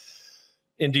to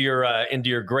into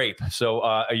your grape. So,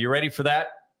 are you ready for that?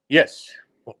 Yes.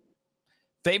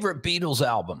 Favorite Beatles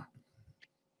album?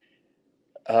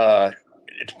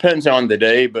 It depends on the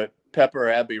day, but Pepper,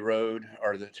 Abbey Road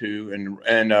are the two,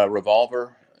 and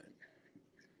Revolver.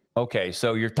 Okay,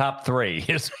 so your top three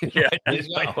is that's good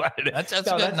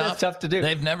enough. That's tough to do.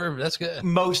 That's good.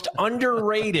 Most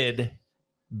underrated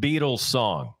Beatles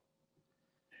song?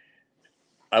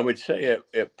 I would say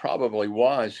it probably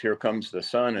was Here Comes the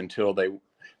Sun, until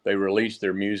they released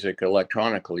their music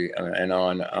electronically and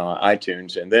on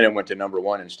iTunes, and then it went to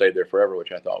 #1 and stayed there forever,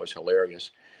 which I thought was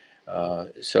hilarious.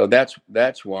 So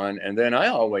that's one. And then I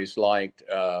always liked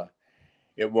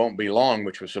It Won't Be Long,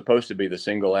 which was supposed to be the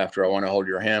single after I Want to Hold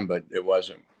Your Hand, but it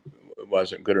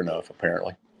wasn't good enough,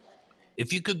 apparently.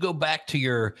 If you could go back to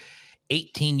your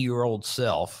 18-year-old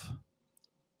self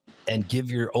and give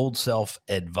your old self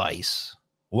advice,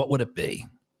 what would it be?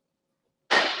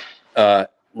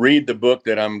 Read the book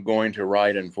that I'm going to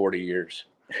write in 40 years.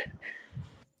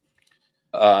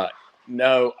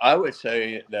 No, I would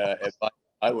say that if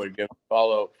I would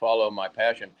follow my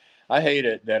passion. I hate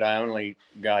it that I only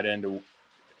got into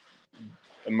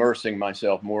immersing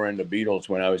myself more into Beatles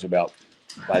when I was about,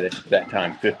 by that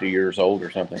time, 50 years old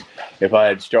or something. If I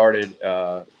had started,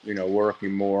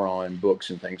 working more on books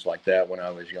and things like that when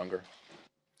I was younger.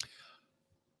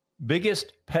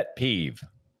 Biggest pet peeve?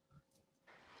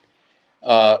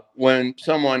 When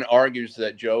someone argues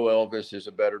that Joe Elvis is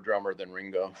a better drummer than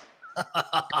Ringo.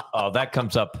 Oh, that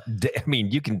comes up. I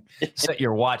mean, you can set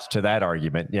your watch to that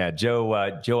argument. Yeah, Joe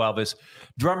Elvis,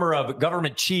 drummer of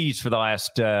Government Cheese for the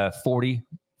last 40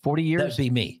 years. That'd be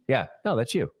me. Yeah, no,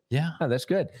 that's you. Yeah, oh, that's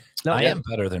good. No, I am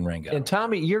better than Ringo. And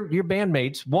Tommy, your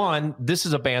bandmates. One, this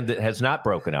is a band that has not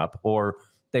broken up, or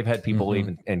they've had people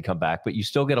leave and come back, but you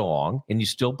still get along and you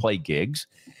still play gigs.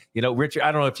 You know, Richard,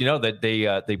 I don't know if you know that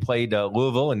they played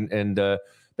Louisville and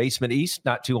Basement East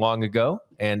not too long ago,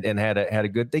 and had a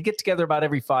good. They get together about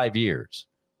every 5 years.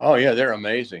 Oh yeah, they're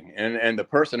amazing, and the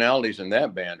personalities in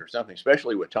that band are something,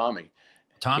 especially with Tommy.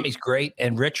 Tommy's great,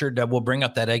 and Richard, we'll bring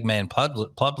up that Eggman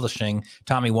Publishing.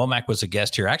 Tommy Womack was a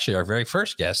guest here, actually our very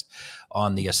first guest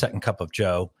on the Second Cup of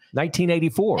Joe,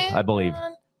 1984, I believe.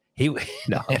 On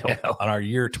our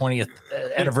year 20th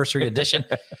anniversary edition.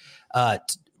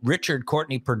 Richard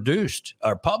Courtney produced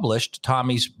or published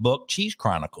Tommy's book, Cheese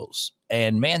Chronicles.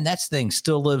 And man, that thing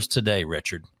still lives today,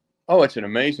 Richard. Oh, it's an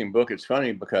amazing book. It's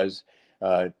funny because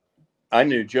I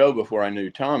knew Joe before I knew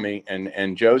Tommy.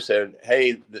 And Joe said,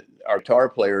 hey, our guitar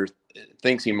player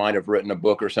thinks he might have written a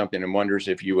book or something and wonders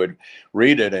if you would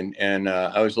read it. And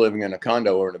I was living in a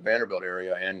condo over in the Vanderbilt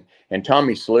area. And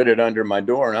Tommy slid it under my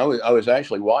door. And I was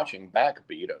actually watching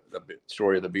Backbeat, the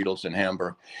story of the Beatles in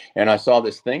Hamburg. And I saw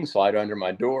this thing slide under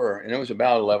my door. And it was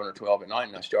about 11 or 12 at night.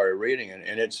 And I started reading it.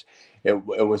 And it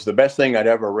was the best thing I'd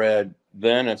ever read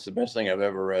then. It's the best thing I've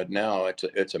ever read now.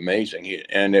 It's amazing.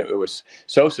 It was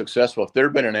so successful. If there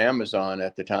had been an Amazon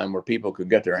at the time where people could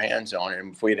get their hands on it,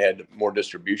 and if we'd had more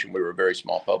distribution, we were a very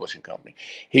small publishing company,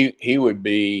 he would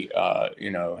be,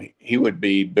 he would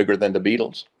be bigger than the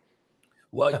Beatles.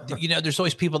 Well, there's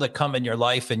always people that come in your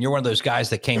life, and you're one of those guys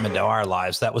that came into our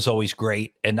lives. That was always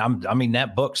great. And I mean,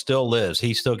 that book still lives.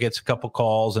 He still gets a couple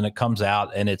calls, and it comes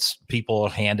out, and it's people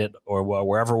hand it, or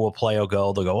wherever we'll play will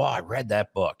go, they'll go, oh, I read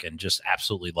that book and just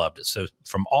absolutely loved it. So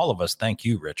from all of us, thank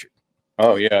you, Richard.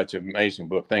 Oh yeah, it's an amazing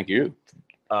book. Thank you.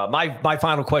 My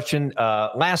final question,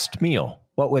 last meal,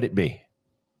 what would it be?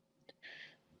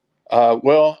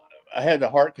 Well, I had the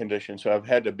heart condition, so I've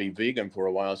had to be vegan for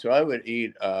a while. So I would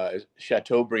eat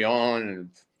Chateaubriand and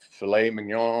filet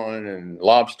mignon and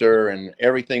lobster and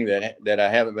everything that I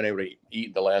haven't been able to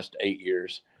eat the last 8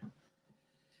 years.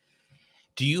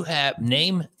 Do you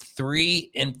name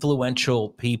 3 influential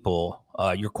people?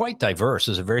 You're quite diverse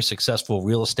as a very successful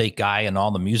real estate guy and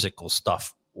all the musical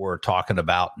stuff we're talking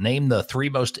about. Name the 3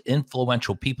 most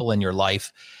influential people in your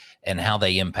life and how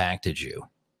they impacted you.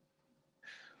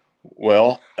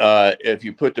 Well, if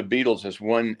you put the Beatles as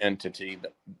one entity,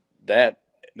 that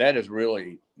has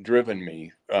really driven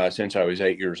me since I was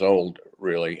 8 years old,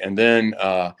 really. And then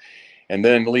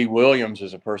Lee Williams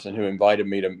is a person who invited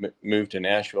me to move to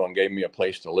Nashville and gave me a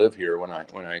place to live here when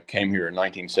I came here in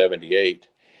 1978.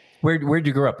 Where'd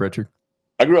you grow up, Richard?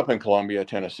 I grew up in Columbia,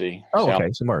 Tennessee. Oh,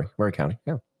 okay. So Murray County.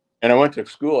 Yeah. And I went to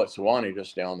school at Sewanee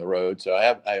just down the road. So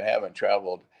I haven't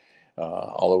traveled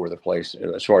all over the place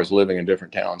as far as living in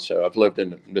different towns. So I've lived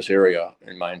in this area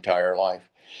in my entire life.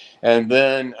 And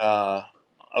then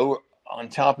on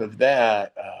top of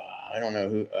that, I don't know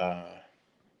who,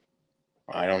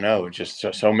 I don't know. Just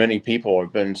so many people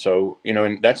have been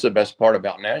and that's the best part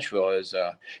about Nashville is,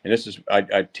 and this is,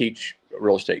 I teach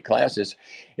real estate classes,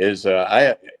 is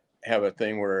I have a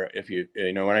thing where if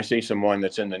when I see someone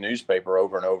that's in the newspaper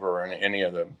over and over and any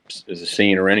of the is a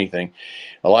scene or anything,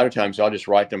 a lot of times I'll just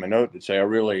write them a note that say, I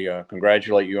really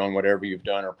congratulate you on whatever you've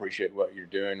done or appreciate what you're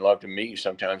doing. Love to meet you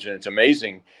sometimes. And it's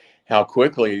amazing how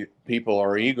quickly people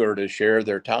are eager to share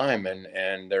their time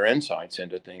and their insights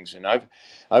into things. And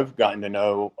I've gotten to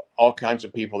know all kinds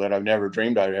of people that I've never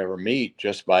dreamed I'd ever meet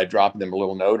just by dropping them a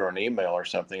little note or an email or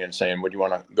something and saying, would you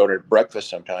want to go to breakfast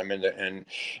sometime? And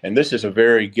this is a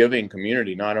very giving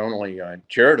community, not only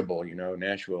charitable,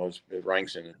 Nashville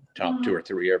ranks in the top 2 or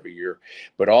 3 every year,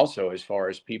 but also as far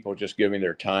as people just giving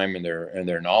their time and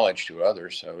their knowledge to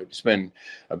others. So it's been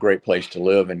a great place to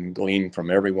live and glean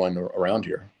from everyone around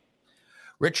here.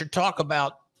 Richard, talk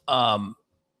about,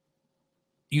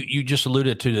 you just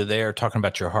alluded to there, talking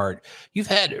about your heart.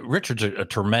 Richard's a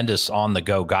tremendous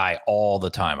on-the-go guy all the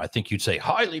time. I think you'd say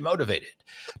highly motivated.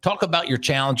 Talk about your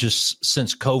challenges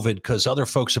since COVID, because other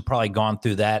folks have probably gone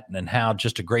through that, and how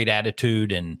just a great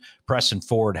attitude and pressing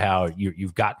forward, how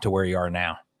you've got to where you are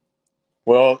now.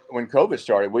 Well, when COVID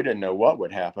started, we didn't know what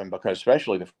would happen, because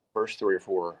especially the first 3 or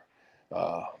 4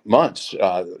 months,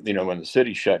 when the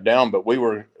city shut down, but we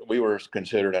were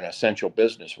considered an essential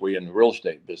business, we in the real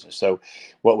estate business. So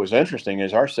what was interesting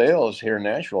is our sales here in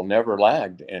Nashville never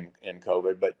lagged in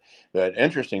COVID. But the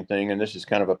interesting thing, and this is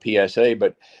kind of a PSA,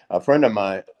 but a friend of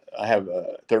mine, I have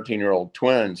 13-year-old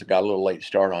twins, got a little late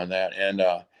start on that.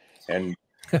 And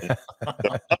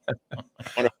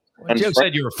Joe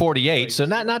said you were 48, so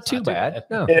not too bad.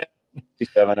 No.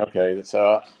 57, okay.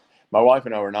 So my wife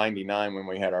and I were 99 when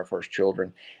we had our first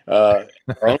children.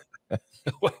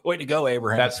 Way to go,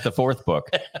 Abraham. That's the 4th book.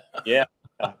 Yeah.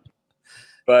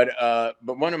 But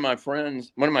one of my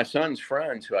son's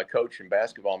friends who I coach in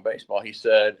basketball and baseball, he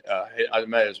said,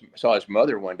 I saw his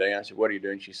mother one day. And I said, what are you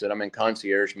doing? She said, I'm in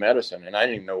concierge medicine. And I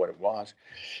didn't even know what it was.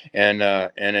 And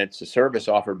it's a service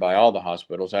offered by all the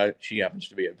hospitals. She happens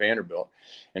to be at Vanderbilt.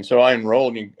 And so I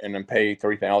enrolled and then pay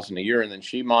 $3,000 a year. And then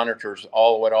she monitors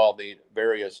what all the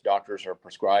various doctors are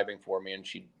prescribing for me. And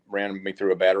she ran me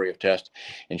through a battery of tests.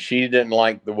 And she didn't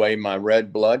like the way my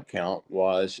red blood count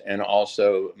was, and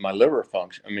also my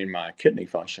my kidney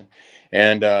function.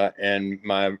 And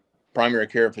my primary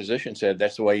care physician said,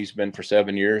 that's the way he's been for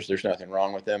 7 years. There's nothing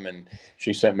wrong with him. And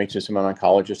she sent me to some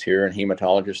oncologists here and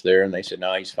hematologists there. And they said,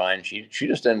 no, he's fine. She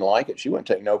just didn't like it. She wouldn't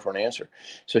take no for an answer.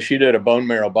 So she did a bone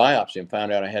marrow biopsy and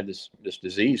found out I had this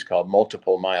disease called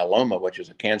multiple myeloma, which is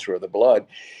a cancer of the blood.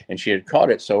 And she had caught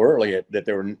it so early that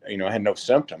there were, I had no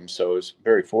symptoms. So it was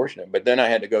very fortunate. But then I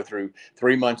had to go through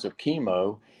 3 months of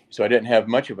chemo. So I didn't have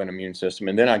much of an immune system.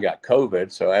 And then I got COVID.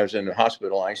 So I was in the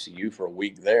hospital ICU for a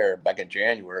week there back in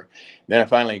January. Then I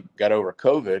finally got over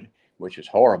COVID, which is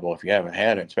horrible if you haven't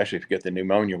had it, especially if you get the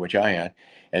pneumonia, which I had.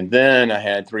 And then I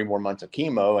had 3 more months of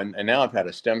chemo. And now I've had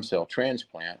a stem cell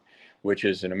transplant, which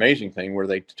is an amazing thing where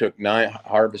they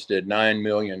harvested 9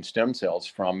 million stem cells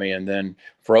from me and then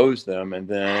froze them and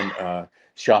then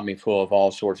shot me full of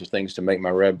all sorts of things to make my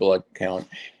red blood count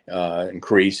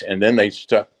increase. And then they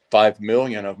stuck 5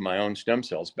 million of my own stem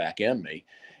cells back in me.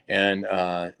 And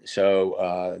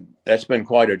so that's been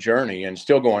quite a journey and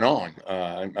still going on.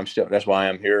 I'm still, that's why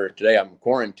I'm here today. I'm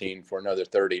quarantined for another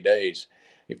 30 days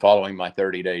following my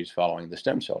 30 days following the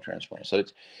stem cell transplant. So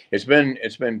it's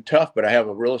been tough, but I have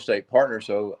a real estate partner.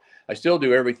 So I still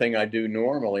do everything I do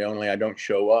normally, only I don't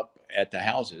show up at the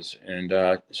houses.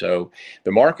 And so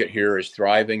the market here is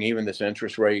thriving, even this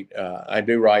interest rate. I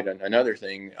do write another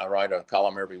thing. I write a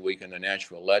column every week in the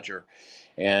Nashville Ledger.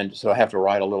 And so I have to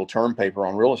write a little term paper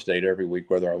on real estate every week,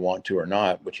 whether I want to or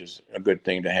not, which is a good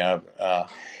thing to have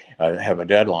a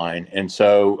deadline. And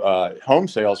so home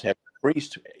sales have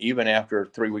increased even after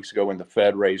 3 weeks ago when the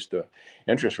Fed raised the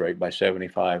interest rate by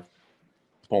 75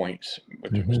 points,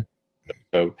 which was,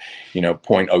 so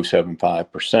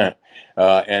 0.075%,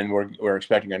 and we're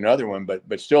expecting another one,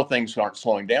 but still things aren't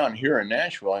slowing down here in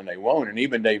Nashville, and they won't. And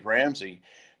even Dave Ramsey,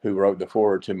 who wrote the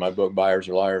foreword to my book Buyers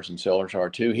Are Liars and Sellers Are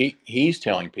Too, he's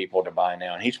telling people to buy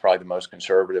now, and he's probably the most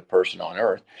conservative person on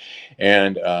earth.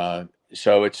 And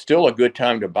so it's still a good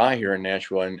time to buy here in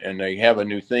Nashville. And they have a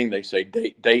new thing. They say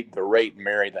date the rate and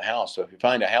marry the house. So if you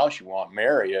find a house you want,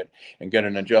 marry it and get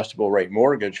an adjustable rate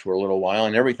mortgage for a little while,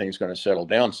 and everything's going to settle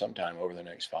down sometime over the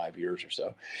next 5 years or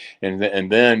so, and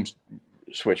then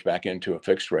switch back into a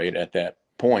fixed rate at that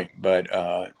point. But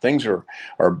things are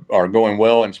going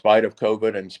well in spite of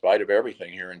COVID, in spite of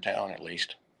everything here in town, at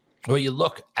least. Well, you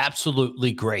look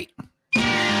absolutely great.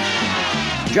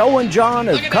 Joe and John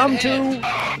have come to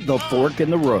the fork in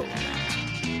the road.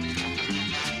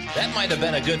 That might have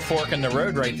been a good fork in the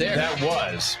road right there. That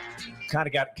was. Kind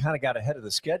of got ahead of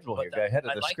the schedule here, got ahead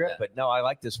of the script. But no, I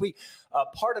like this week.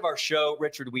 Part of our show,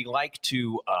 Richard, we like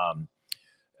to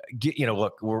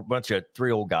look, we're a bunch of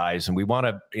three old guys, and we want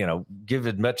to, give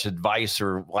as much advice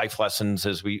or life lessons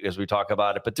as we talk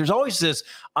about it. But there's always this.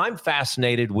 I'm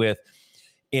fascinated with.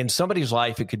 In somebody's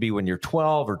life, it could be when you're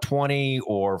 12 or 20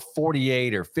 or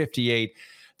 48 or 58.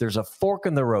 There's a fork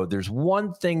in the road. There's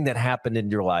one thing that happened in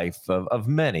your life of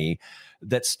many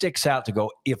that sticks out to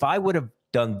go, if I would have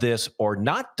done this or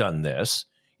not done this,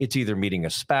 it's either meeting a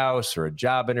spouse or a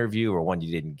job interview or one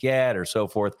you didn't get or so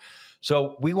forth.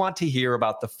 So we want to hear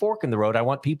about the fork in the road. I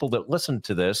want people that listen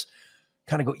to this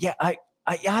kind of go, yeah,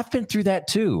 I've been through that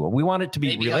too. We want it to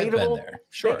be relatable. I've been there.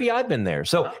 Sure. Maybe I've been there.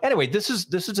 So anyway, this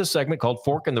is a segment called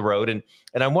Fork in the Road. And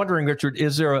I'm wondering, Richard,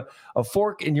 is there a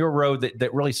fork in your road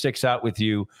that really sticks out with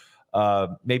you?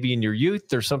 Maybe in your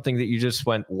youth or something that you just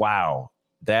went, wow,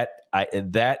 that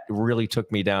really took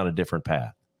me down a different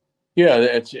path. Yeah,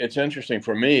 it's interesting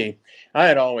for me. I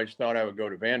had always thought I would go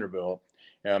to Vanderbilt.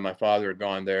 My father had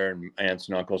gone there, and aunts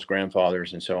and uncles,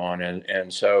 grandfathers, and so on.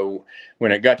 And so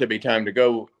when it got to be time to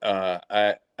go,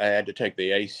 I had to take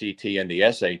the ACT and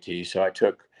the SAT. So I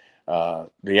took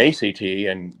the ACT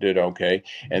and did okay.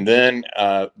 And then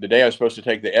the day I was supposed to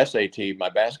take the SAT, my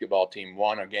basketball team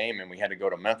won a game, and we had to go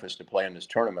to Memphis to play in this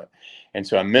tournament. And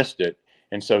so I missed it.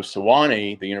 And so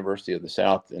Sewanee, the University of the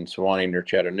South in Sewanee near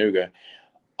Chattanooga,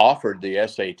 offered the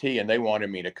SAT, and they wanted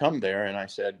me to come there. And I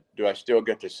said, do I still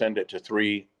get to send it to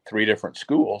three different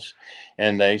schools?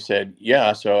 And they said,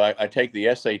 yeah. So I take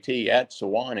the SAT at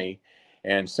Sewanee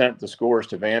and sent the scores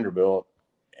to Vanderbilt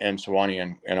and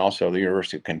Sewanee and also the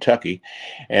University of Kentucky.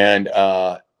 And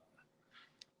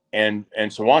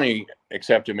Sewanee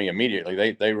accepted me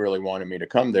immediately. They really wanted me to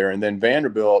come there. And then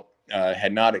Vanderbilt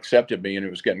had not accepted me, and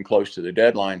it was getting close to the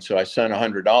deadline. So I sent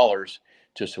 $100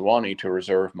 to Sewanee to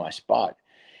reserve my spot.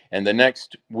 And the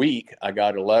next week, I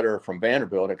got a letter from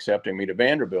Vanderbilt accepting me to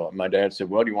Vanderbilt. And my dad said,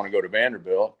 well, do you want to go to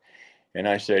Vanderbilt? And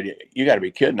I said, you got to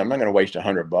be kidding. I'm not going to waste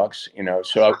 $100,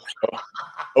 So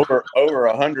over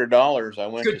 $100, I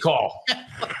went. Good call.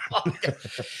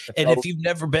 And if you've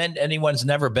never been, anyone's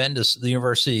never been to the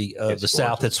University of the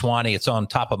South at Sewanee, it's on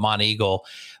top of Mont Eagle.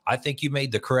 I think you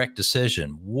made the correct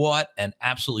decision. What an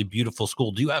absolutely beautiful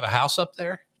school. Do you have a house up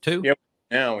there too? Yep.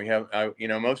 Now we have,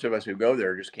 most of us who go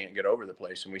there just can't get over the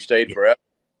place, and we stayed forever.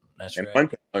 That's and right. One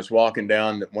time I was walking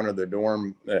down one of the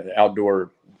dorm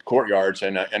outdoor courtyards,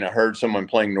 and I heard someone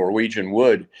playing Norwegian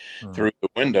Wood through the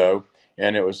window,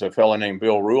 and it was a fellow named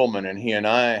Bill Ruhlman, and he and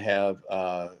I have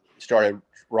started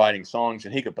writing songs,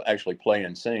 and he could actually play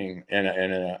and sing. And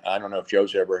I don't know if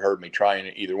Joe's ever heard me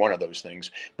trying either one of those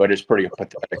things, but it's pretty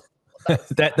pathetic.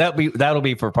 That'll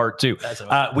be for part two.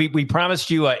 We promised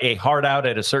you a hard out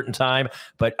at a certain time,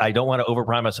 but I don't want to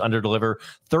overpromise, underdeliver.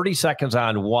 30 seconds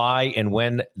on why and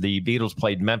when the Beatles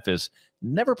played Memphis,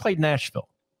 never played Nashville.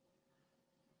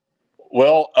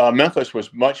 Well, Memphis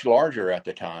was much larger at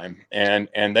the time, and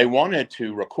they wanted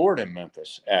to record in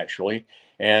Memphis, actually.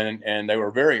 and they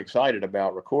were very excited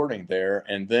about recording there.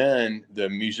 And then the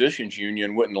musicians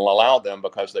union wouldn't allow them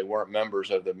because they weren't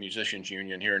members of the musicians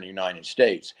union here in the United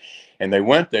States. And they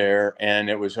went there, and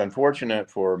it was unfortunate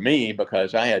for me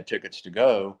because I had tickets to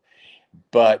go.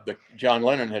 But John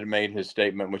Lennon had made his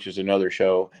statement, which is another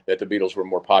show, that the Beatles were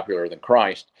more popular than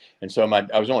Christ. And so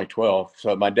I was only 12.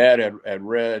 So my dad had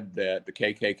read that the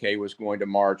KKK was going to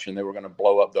march and they were going to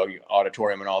blow up the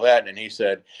auditorium and all that. And he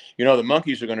said, the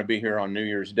Monkees are going to be here on New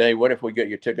Year's Day. What if we get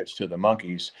you tickets to the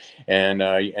Monkees? And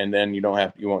then you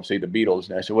won't see the Beatles.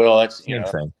 And I said, well, that's,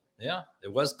 thing. Yeah,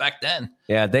 it was back then.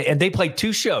 Yeah. They played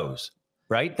 2 shows,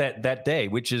 right? That day,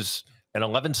 which is, and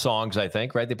 11 songs, I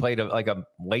think, right? They played a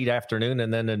late afternoon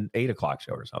and then an 8 o'clock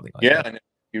show or something like that. Yeah, and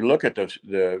you look at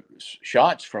the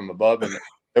shots from above, and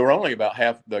they were only about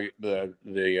half. The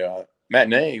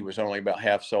matinee was only about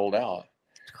half sold out.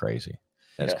 It's crazy.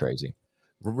 That's crazy.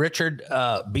 Richard,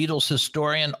 Beatles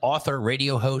historian, author,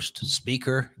 radio host,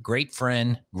 speaker, great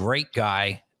friend, great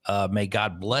guy. May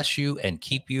God bless you and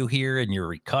keep you here in your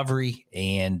recovery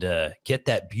and get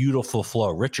that beautiful flow.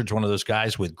 Richard's one of those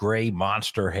guys with gray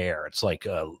monster hair. It's like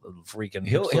a freaking.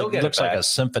 He'll get looks it back. like a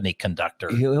symphony conductor.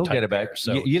 He'll get it back. Hair.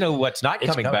 So you know what's not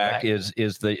coming back is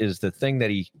the thing that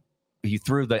he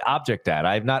threw the object at.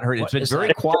 I've not heard. It's been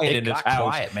very quiet in his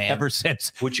house, man, ever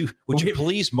since. Would you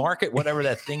please mark it? Whatever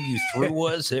that thing you threw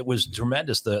was, it was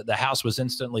tremendous. The house was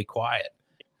instantly quiet.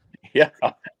 Yeah.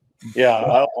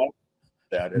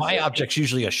 My object's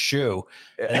usually a shoe,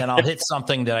 and then I'll hit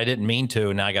something that I didn't mean to,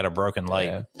 and now I got a broken light.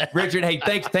 Yeah. Richard, hey,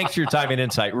 thanks for your time and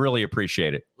insight. Really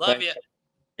appreciate it. Love you.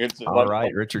 All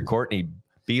right, Richard Courtney,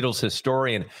 Beatles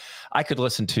historian. I could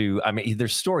listen to. I mean,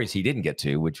 there's stories he didn't get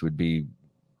to, which would be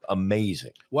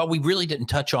amazing. Well, we really didn't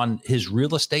touch on his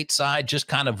real estate side, just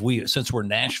kind of since we're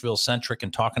Nashville centric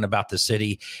and talking about the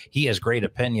city, he has great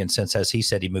opinion since, as he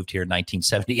said, he moved here in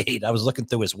 1978. I was looking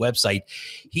through his website.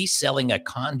 He's selling a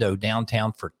condo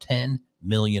downtown for $10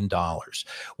 million.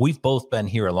 We've both been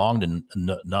here long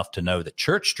enough to know that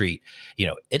Church Street,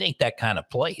 it ain't that kind of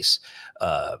place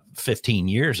 15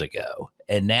 years ago.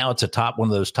 And now it's one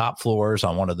of those top floors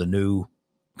on one of the new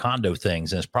condo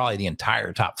things, and it's probably the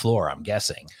entire top floor, I'm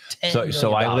guessing.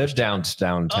 So I lived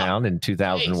downtown in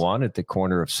 2001 at the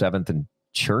corner of 7th and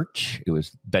Church. It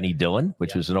was Benny Dillon,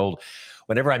 which was an old.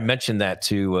 Whenever I mentioned that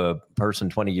to a person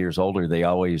 20 years older, they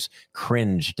always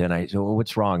cringed, and I said, well,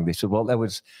 what's wrong? They said, well, that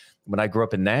was when I grew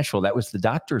up in Nashville. That was the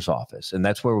doctor's office, and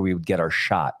that's where we would get our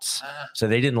shots. So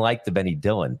they didn't like the Benny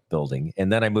Dillon building,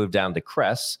 and then I moved down to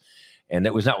Cress, and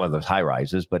it was not one of those high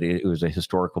rises, but it was a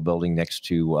historical building next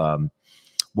to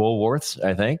Woolworths,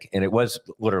 I think, and it was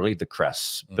literally the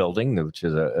Cress building, which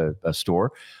is a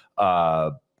store.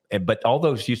 But all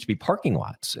those used to be parking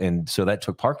lots, and so that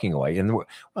took parking away. And we're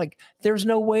like, there's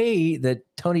no way that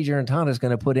Tony Gerentano is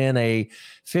going to put in a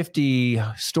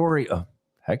 50-story. Oh,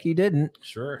 heck, he didn't.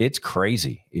 Sure, it's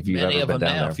crazy. If you've ever been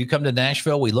down there, if you come to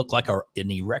Nashville, we look like an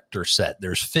erector set.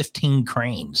 There's 15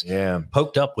 cranes,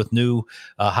 poked up with new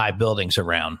high buildings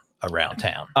around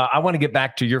town. I want to get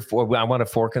back to your fork. I want a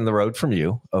fork in the road from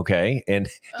you. Okay. And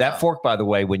that fork, by the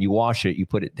way, when you wash it, you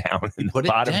put it down in the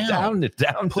bottom,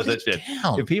 down put to it the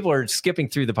down. If people are skipping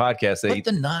through the podcast, put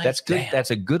the knife that's good. down. That's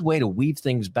a good way to weave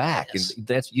things back. Yes. And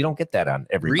you don't get that on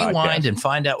every Rewind podcast. and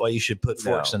find out why you should put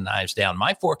forks and knives down.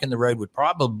 My fork in the road would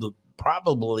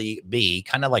probably be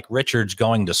kind of like Richard's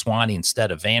going to Swanee instead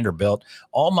of Vanderbilt.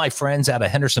 All my friends out of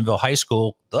Hendersonville High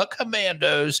School, the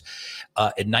Commandos,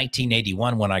 in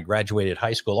 1981, when I graduated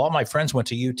high school, all my friends went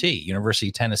to UT, University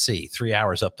of Tennessee, 3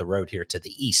 hours up the road here to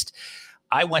the east.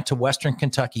 I went to Western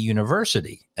Kentucky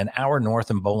University, an hour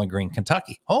north in Bowling Green,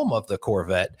 Kentucky, home of the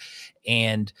Corvette.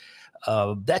 And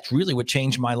that's really what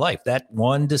changed my life. That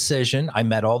one decision. I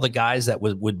met all the guys that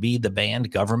would be the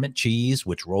band Government Cheese,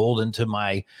 which rolled into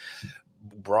my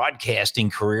broadcasting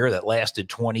career that lasted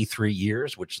 23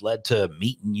 years, which led to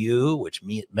meeting you, which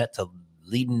meant to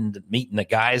meeting the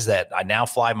guys that I now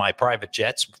fly my private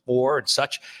jets for and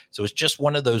such. So it's just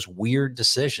one of those weird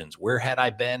decisions. Where had I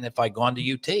been if I'd gone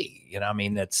to UT?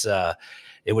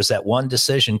 It was that one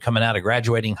decision coming out of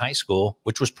graduating high school,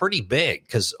 which was pretty big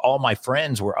because all my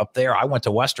friends were up there. I went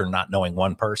to Western not knowing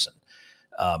one person.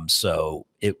 So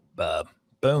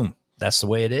boom, that's the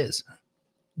way it is.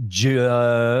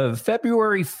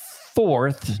 February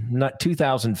 4th,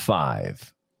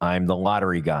 2005. I'm the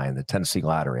lottery guy in the Tennessee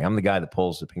Lottery. I'm the guy that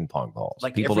pulls the ping pong balls.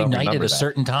 Like people every night at a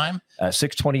certain time?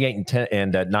 6:28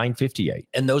 and 9:58.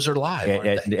 And those are live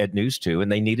at News 2,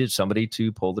 and they needed somebody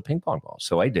to pull the ping pong balls.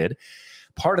 So I did.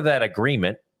 Part of that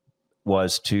agreement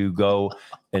was to go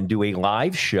and do a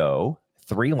live show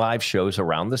 3 live shows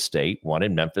around the state, one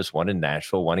in Memphis, one in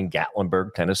Nashville, one in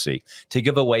Gatlinburg, Tennessee, to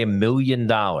give away $1 million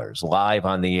live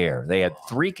on the air. They had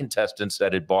 3 contestants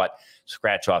that had bought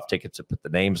scratch-off tickets to put the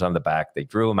names on the back. They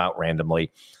drew them out randomly.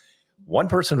 One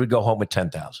person would go home with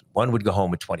 $10,000. One would go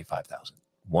home with $25,000.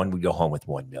 One would go home with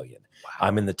 $1 million. Wow.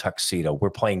 I'm in the tuxedo. We're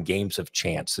playing games of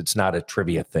chance. It's not a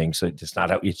trivia thing. So it's not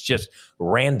how, it's just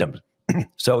random.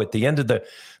 So at the end of the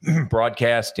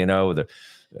broadcast, the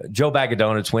Joe Bag of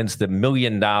Donuts wins the $1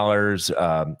 million.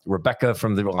 Rebecca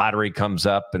from the lottery comes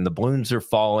up and the balloons are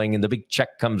falling and the big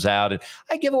check comes out and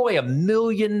I give away $1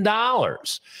 million.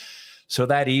 So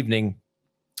that evening,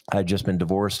 I'd just been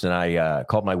divorced and I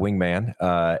called my wingman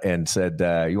and said,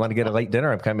 you want to get a late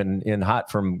dinner? I'm coming in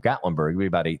hot from Gatlinburg. It'll be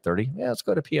about 8:30. Yeah, let's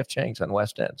go to P.F. Chang's on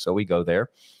West End. So we go there,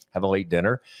 have a late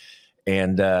dinner,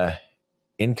 and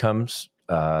in comes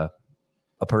a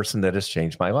person that has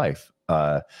changed my life.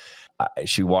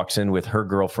 She walks in with her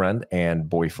girlfriend and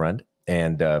boyfriend,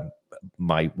 and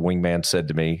my wingman said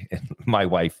to me, and my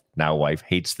wife, now wife,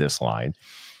 hates this line.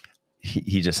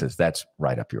 He just says, that's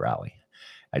right up your alley.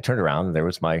 I turned around and there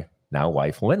was my now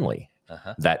wife, Lindley,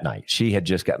 that night. She had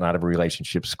just gotten out of a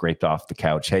relationship, scraped off the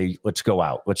couch. Hey, let's go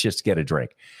out. Let's just get a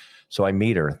drink. So I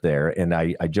meet her there and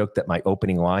I joked that my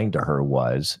opening line to her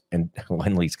was, and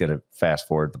Lindley's going to fast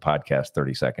forward the podcast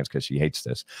 30 seconds because she hates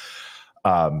this.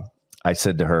 I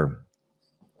said to her,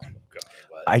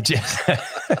 I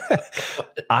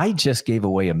just gave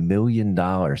away $1 million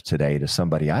today to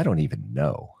somebody I don't even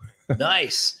know.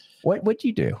 Nice. What'd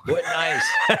you do? What nice.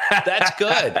 That's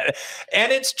good.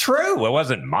 And it's true. It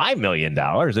wasn't my $1 million.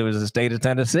 It was the state of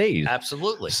Tennessee.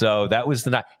 Absolutely. So that was the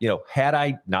night. Had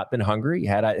I not been hungry,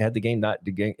 had the game,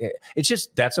 it's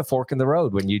just, that's a fork in the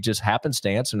road when you just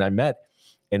happenstance. And I met,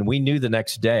 and we knew the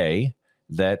next day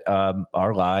that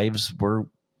our lives were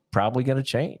probably going to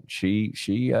change.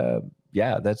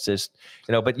 Yeah, that's just,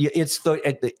 but it's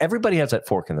everybody has that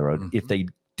fork in the road. Mm-hmm. If they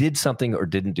did something or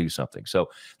didn't do something. So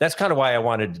that's kind of why I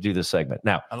wanted to do this segment.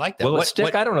 Now, I like that. Will it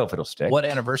stick? I don't know if it'll stick. What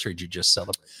anniversary did you just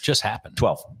celebrate? Just happened.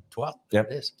 12.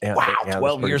 Yep. It is. Yeah, wow.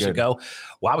 12 years ago.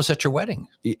 Well, I was at your wedding.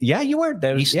 Yeah, you were.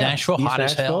 East Nashville, hot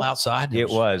as hell outside. It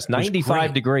was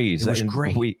 95 degrees. It was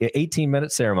great.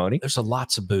 18-minute ceremony. There's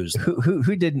lots of booze.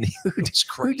 Who didn't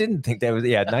think that was,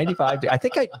 95. I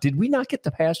think did we not get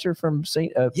the pastor from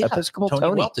St. Episcopal?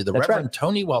 Tony Welty, the Reverend right.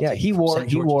 Tony Welty. Yeah, he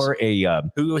wore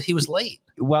a, he was late.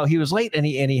 Well, he was late and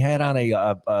he had on a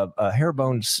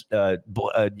Hairbones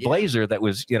blazer that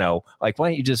was, like, why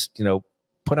don't you just,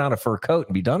 put on a fur coat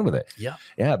and be done with it? Yeah.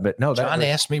 Yeah. But no, John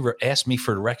asked me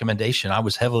for a recommendation. I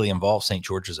was heavily involved, St.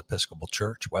 George's Episcopal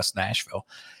Church, West Nashville.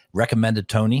 Recommended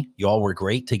Tony. You all were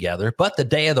great together. But the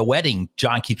day of the wedding,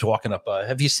 John keeps walking up.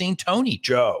 Have you seen Tony,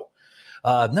 Joe?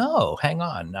 No, hang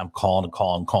on. I'm calling.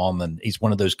 And he's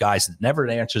one of those guys that never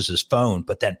answers his phone,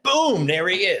 but then boom, there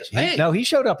he is. Hey, no, he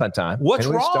showed up on time. What's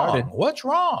wrong? What's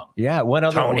wrong? Yeah. One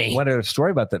other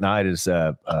story about that night is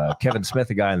Kevin Smith,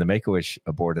 the guy in the Make-A-Wish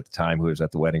board at the time who was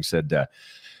at the wedding, said,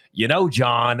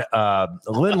 John,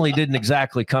 Lindley didn't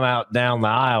exactly come out down the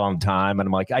aisle on time. And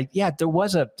I'm like,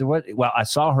 I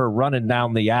saw her running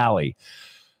down the alley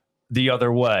the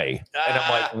other way. And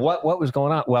I'm like, what was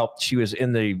going on? Well, she was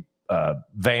in the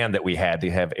van that we had to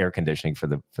have air conditioning for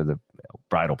the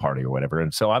bridal party or whatever.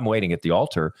 And so I'm waiting at the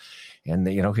altar and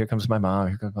here comes my mom,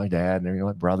 here comes my dad, and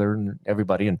my brother and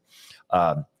everybody. And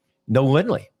no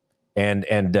Lindley. And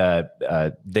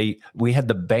we had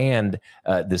the band,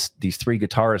 these 3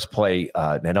 guitarists play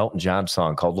an Elton John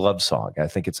song called Love Song. I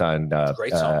think it's on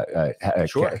great song.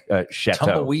 Sure. Chateau.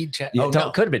 Tumbleweed.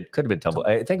 Could have been Tumble.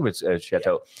 I think it was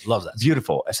Chateau. Yeah, love that.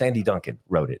 Beautiful. Sandy Duncan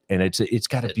wrote it, and it's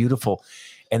got a beautiful.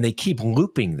 And they keep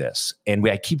looping this, and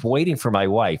I keep waiting for my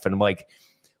wife, and I'm like,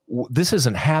 this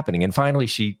isn't happening. And finally,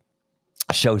 she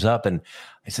shows up, and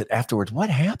I said afterwards, "What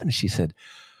happened?" She said,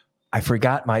 I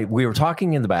forgot we were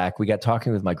talking in the back. We got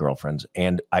talking with my girlfriends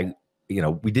and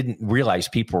we didn't realize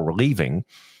people were leaving.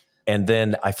 And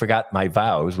then I forgot my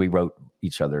vows. We wrote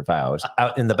each other vows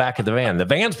out in the back of the van. The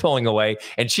van's pulling away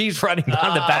and she's running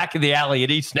down the back of the alley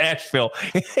in East Nashville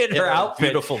in her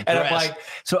outfit. Beautiful dress. And I'm like,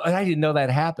 so I didn't know that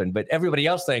happened, but everybody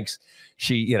else thinks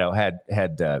she, had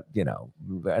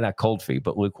not cold feet,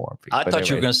 but lukewarm feet. I thought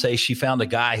you were going to say she found a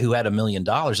guy who had $1 million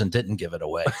and didn't give it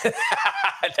away.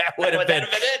 That would have been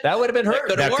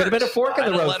her. That could have been a fork in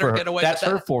the road for her. That's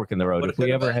her fork in the road. If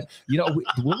we ever had,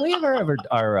 will we ever have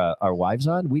our wives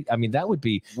on? That would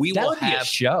be a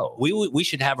show. We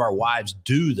should have our wives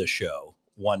do the show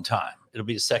one time. It'll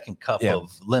be the second cup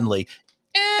of Lindley.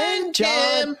 And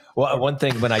Jim. Well, one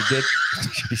thing when I did,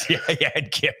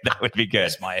 and Kim, that would be good.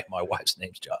 That's my wife's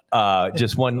name's John.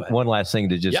 Just one last thing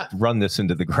to just run this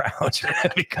into the ground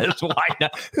because why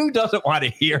not? Who doesn't want to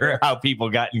hear how people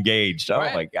got engaged? Oh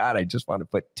my God, I just want to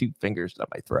put 2 fingers on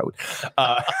my throat.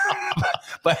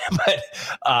 But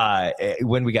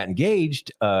when we got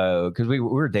engaged, because we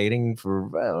were dating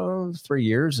for 3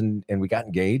 years and we got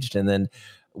engaged, and then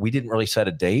we didn't really set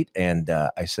a date. And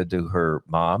I said to her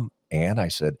mom, Anne, I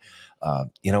said,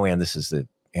 Anne, this is the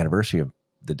anniversary of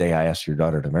the day I asked your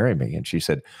daughter to marry me. And she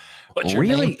said,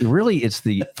 really, it's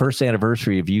the first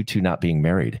anniversary of you two not being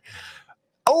married.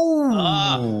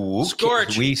 Oh,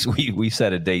 scorch. We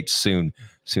set a date soon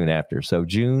after. So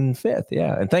June 5th.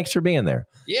 Yeah. And thanks for being there.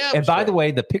 Yeah. And by the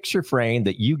way, the picture frame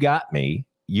that you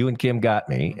and Kim got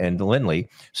me, and Lindley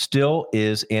still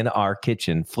is in our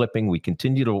kitchen flipping. We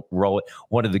continue to roll it.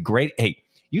 One of the great,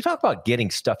 you talk about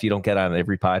getting stuff you don't get on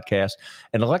every podcast.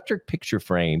 An electric picture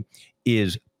frame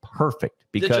is perfect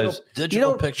because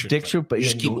digital pictures.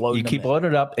 You keep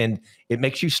loading it up, and it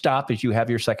makes you stop as you have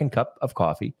your second cup of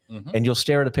coffee, and you'll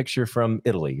stare at a picture from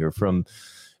Italy or from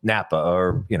Napa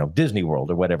or Disney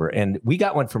World or whatever. And we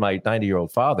got one for my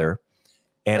 90-year-old father.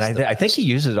 And I think he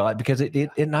uses it a lot because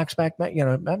it knocks back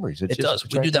memories. It does.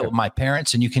 We do that with my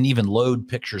parents, and you can even load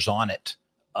pictures on it.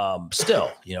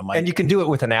 And you can do it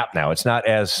with an app now. It's not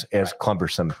as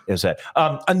cumbersome as that.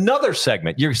 Another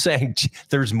segment. You're saying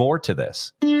there's more to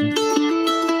this.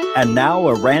 And now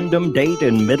a random date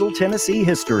in Middle Tennessee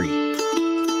history.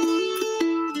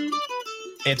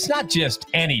 It's not just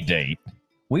any date.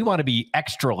 We want to be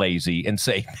extra lazy and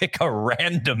say pick a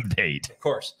random date. Of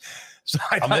course. So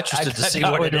I'm interested to see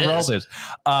what it is.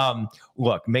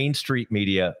 Look, Main Street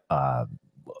Media,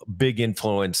 big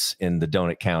influence in the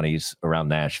donut counties around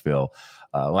Nashville.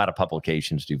 A lot of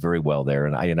publications do very well there.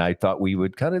 And I thought we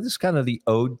would kind of the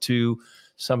ode to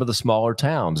some of the smaller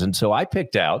towns. And so I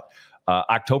picked out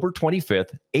October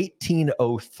 25th,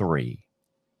 1803.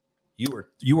 You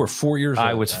were 4 years old.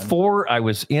 I was 4. I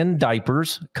was in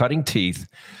diapers, cutting teeth.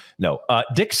 No,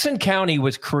 Dixon County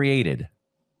was created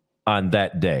on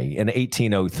that day in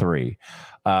 1803.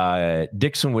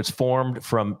 Dixon was formed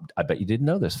from, I bet you didn't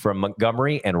know this, from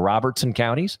Montgomery and Robertson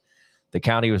counties. The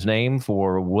county was named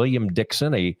for William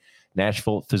Dixon, a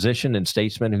Nashville physician and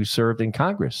statesman who served in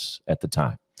Congress at the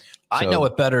time. I know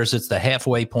it better as it's the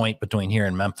halfway point between here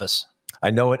and Memphis. I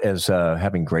know it as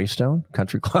having Greystone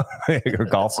Country Club or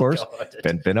golf course.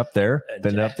 Been up there.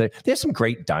 Been up there. There's some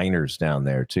great diners down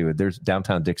there too. There's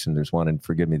downtown Dixon. There's one, and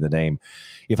forgive me the name.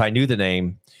 If I knew the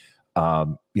name,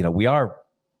 we are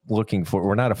looking for,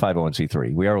 we're not a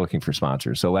 501c3. We are looking for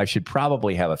sponsors. So I should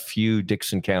probably have a few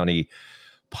Dixon County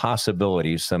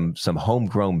possibilities, some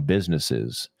homegrown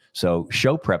businesses. So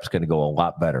show prep's going to go a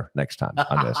lot better next time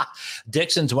on this.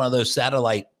 Dixon's one of those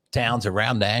satellite towns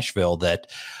around Nashville that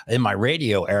in my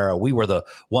radio era, we were the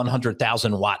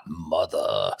 100,000 watt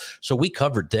mother. So we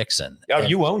covered Dixon. Oh,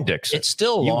 you own Dixon. It's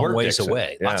still a long ways Dixon.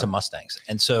 away. Yeah. Lots of Mustangs.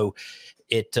 And so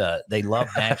they love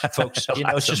Nashville. Folks,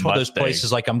 it's just one of those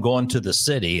places like I'm going to the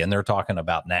city and they're talking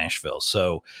about Nashville.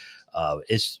 So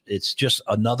it's just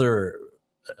another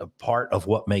part of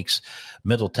what makes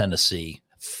Middle Tennessee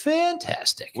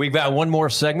fantastic. We've got one more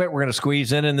segment we're going to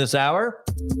squeeze in this hour.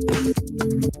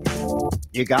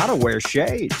 You gotta wear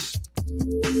shades.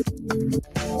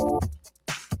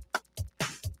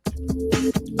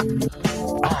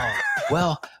 Oh,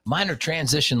 well, mine are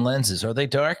transition lenses. Are they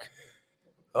dark?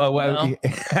 Oh, well, No.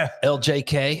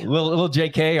 LJK. Little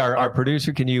JK, our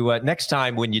producer, can you next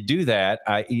time when you do that?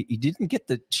 You didn't get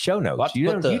the show notes.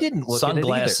 You didn't look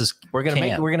sunglasses. At it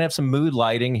either. We're gonna have some mood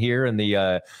lighting here in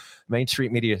the Main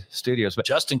Street Media Studios. But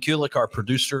Justin Kulik, our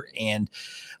producer, and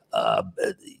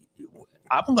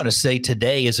I'm going to say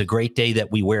today is a great day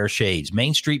that we wear shades.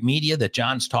 Main Street Media that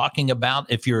John's talking about.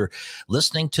 If you're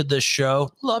listening to this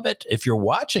show, love it. If you're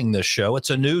watching this show, it's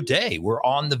a new day. We're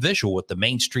on the visual with the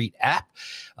Main Street app.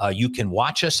 You can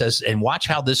watch us and watch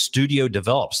how this studio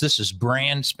develops. This is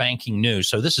brand spanking new.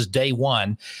 So this is day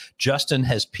one. Justin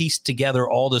has pieced together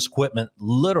all this equipment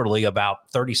literally about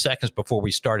 30 seconds before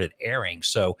we started airing.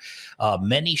 So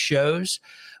many shows.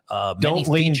 Don't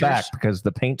lean back because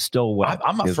the paint's still wet.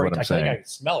 I'm afraid. I think I can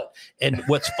smell it. And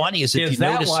what's funny is if you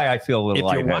notice, why I feel a little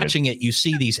if you're watching it, you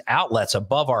see these outlets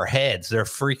above our heads. They're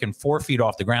freaking 4 feet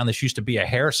off the ground. This used to be a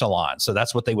hair salon, so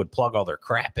that's what they would plug all their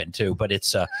crap into. But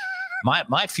it's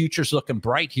my future's looking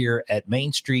bright here at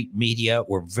Main Street Media.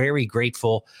 We're very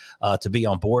grateful to be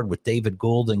on board with David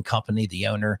Gould and company, the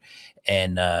owner,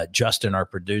 and Justin, our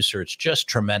producer. It's just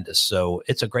tremendous. So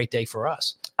it's a great day for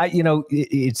us.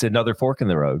 It's another fork in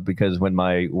the road because when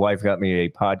my wife got me a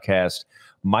podcast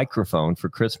microphone for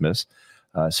Christmas,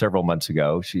 several months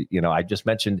ago. I just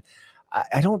mentioned,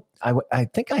 I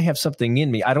think I have something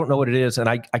in me. I don't know what it is, and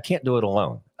I can't do it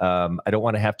alone. I don't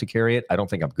want to have to carry it. I don't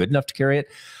think I'm good enough to carry it.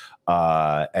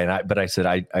 But I said,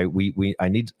 I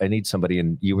need somebody,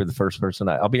 and you were the first person.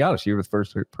 I'll be honest, you were the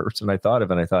first person I thought of,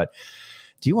 and I thought,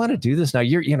 do you want to do this now?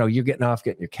 You're getting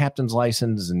your captain's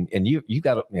license, and you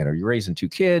got, you're raising 2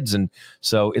 kids, and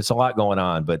so it's a lot going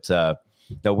on. But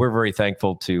no, we're very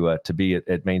thankful to be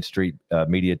at Main Street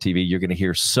Media TV. You're going to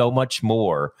hear so much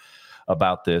more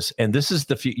about this, and this is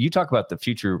you talk about the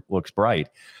future looks bright.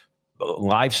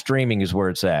 Live streaming is where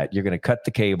it's at. You're going to cut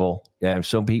the cable. Yeah,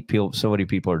 so many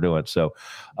people are doing it. So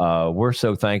we're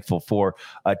so thankful for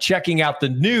checking out the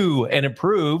new and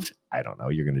improved, I don't know,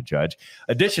 you're going to judge,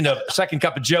 edition of Second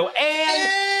Cup of Joe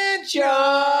and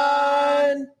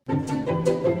John.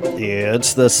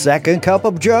 It's the Second Cup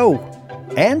of Joe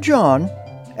and John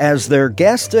as their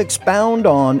guests expound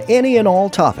on any and all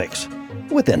topics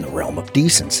within the realm of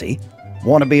decency.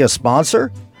 Want to be a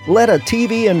sponsor? Let a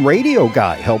TV and radio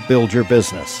guy help build your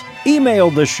business. Email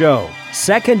the show,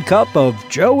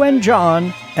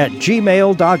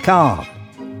 secondcupofjoeandjohn@gmail.com.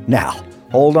 Now,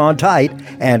 hold on tight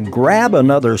and grab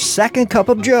another Second Cup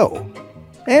of Joe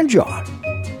and John.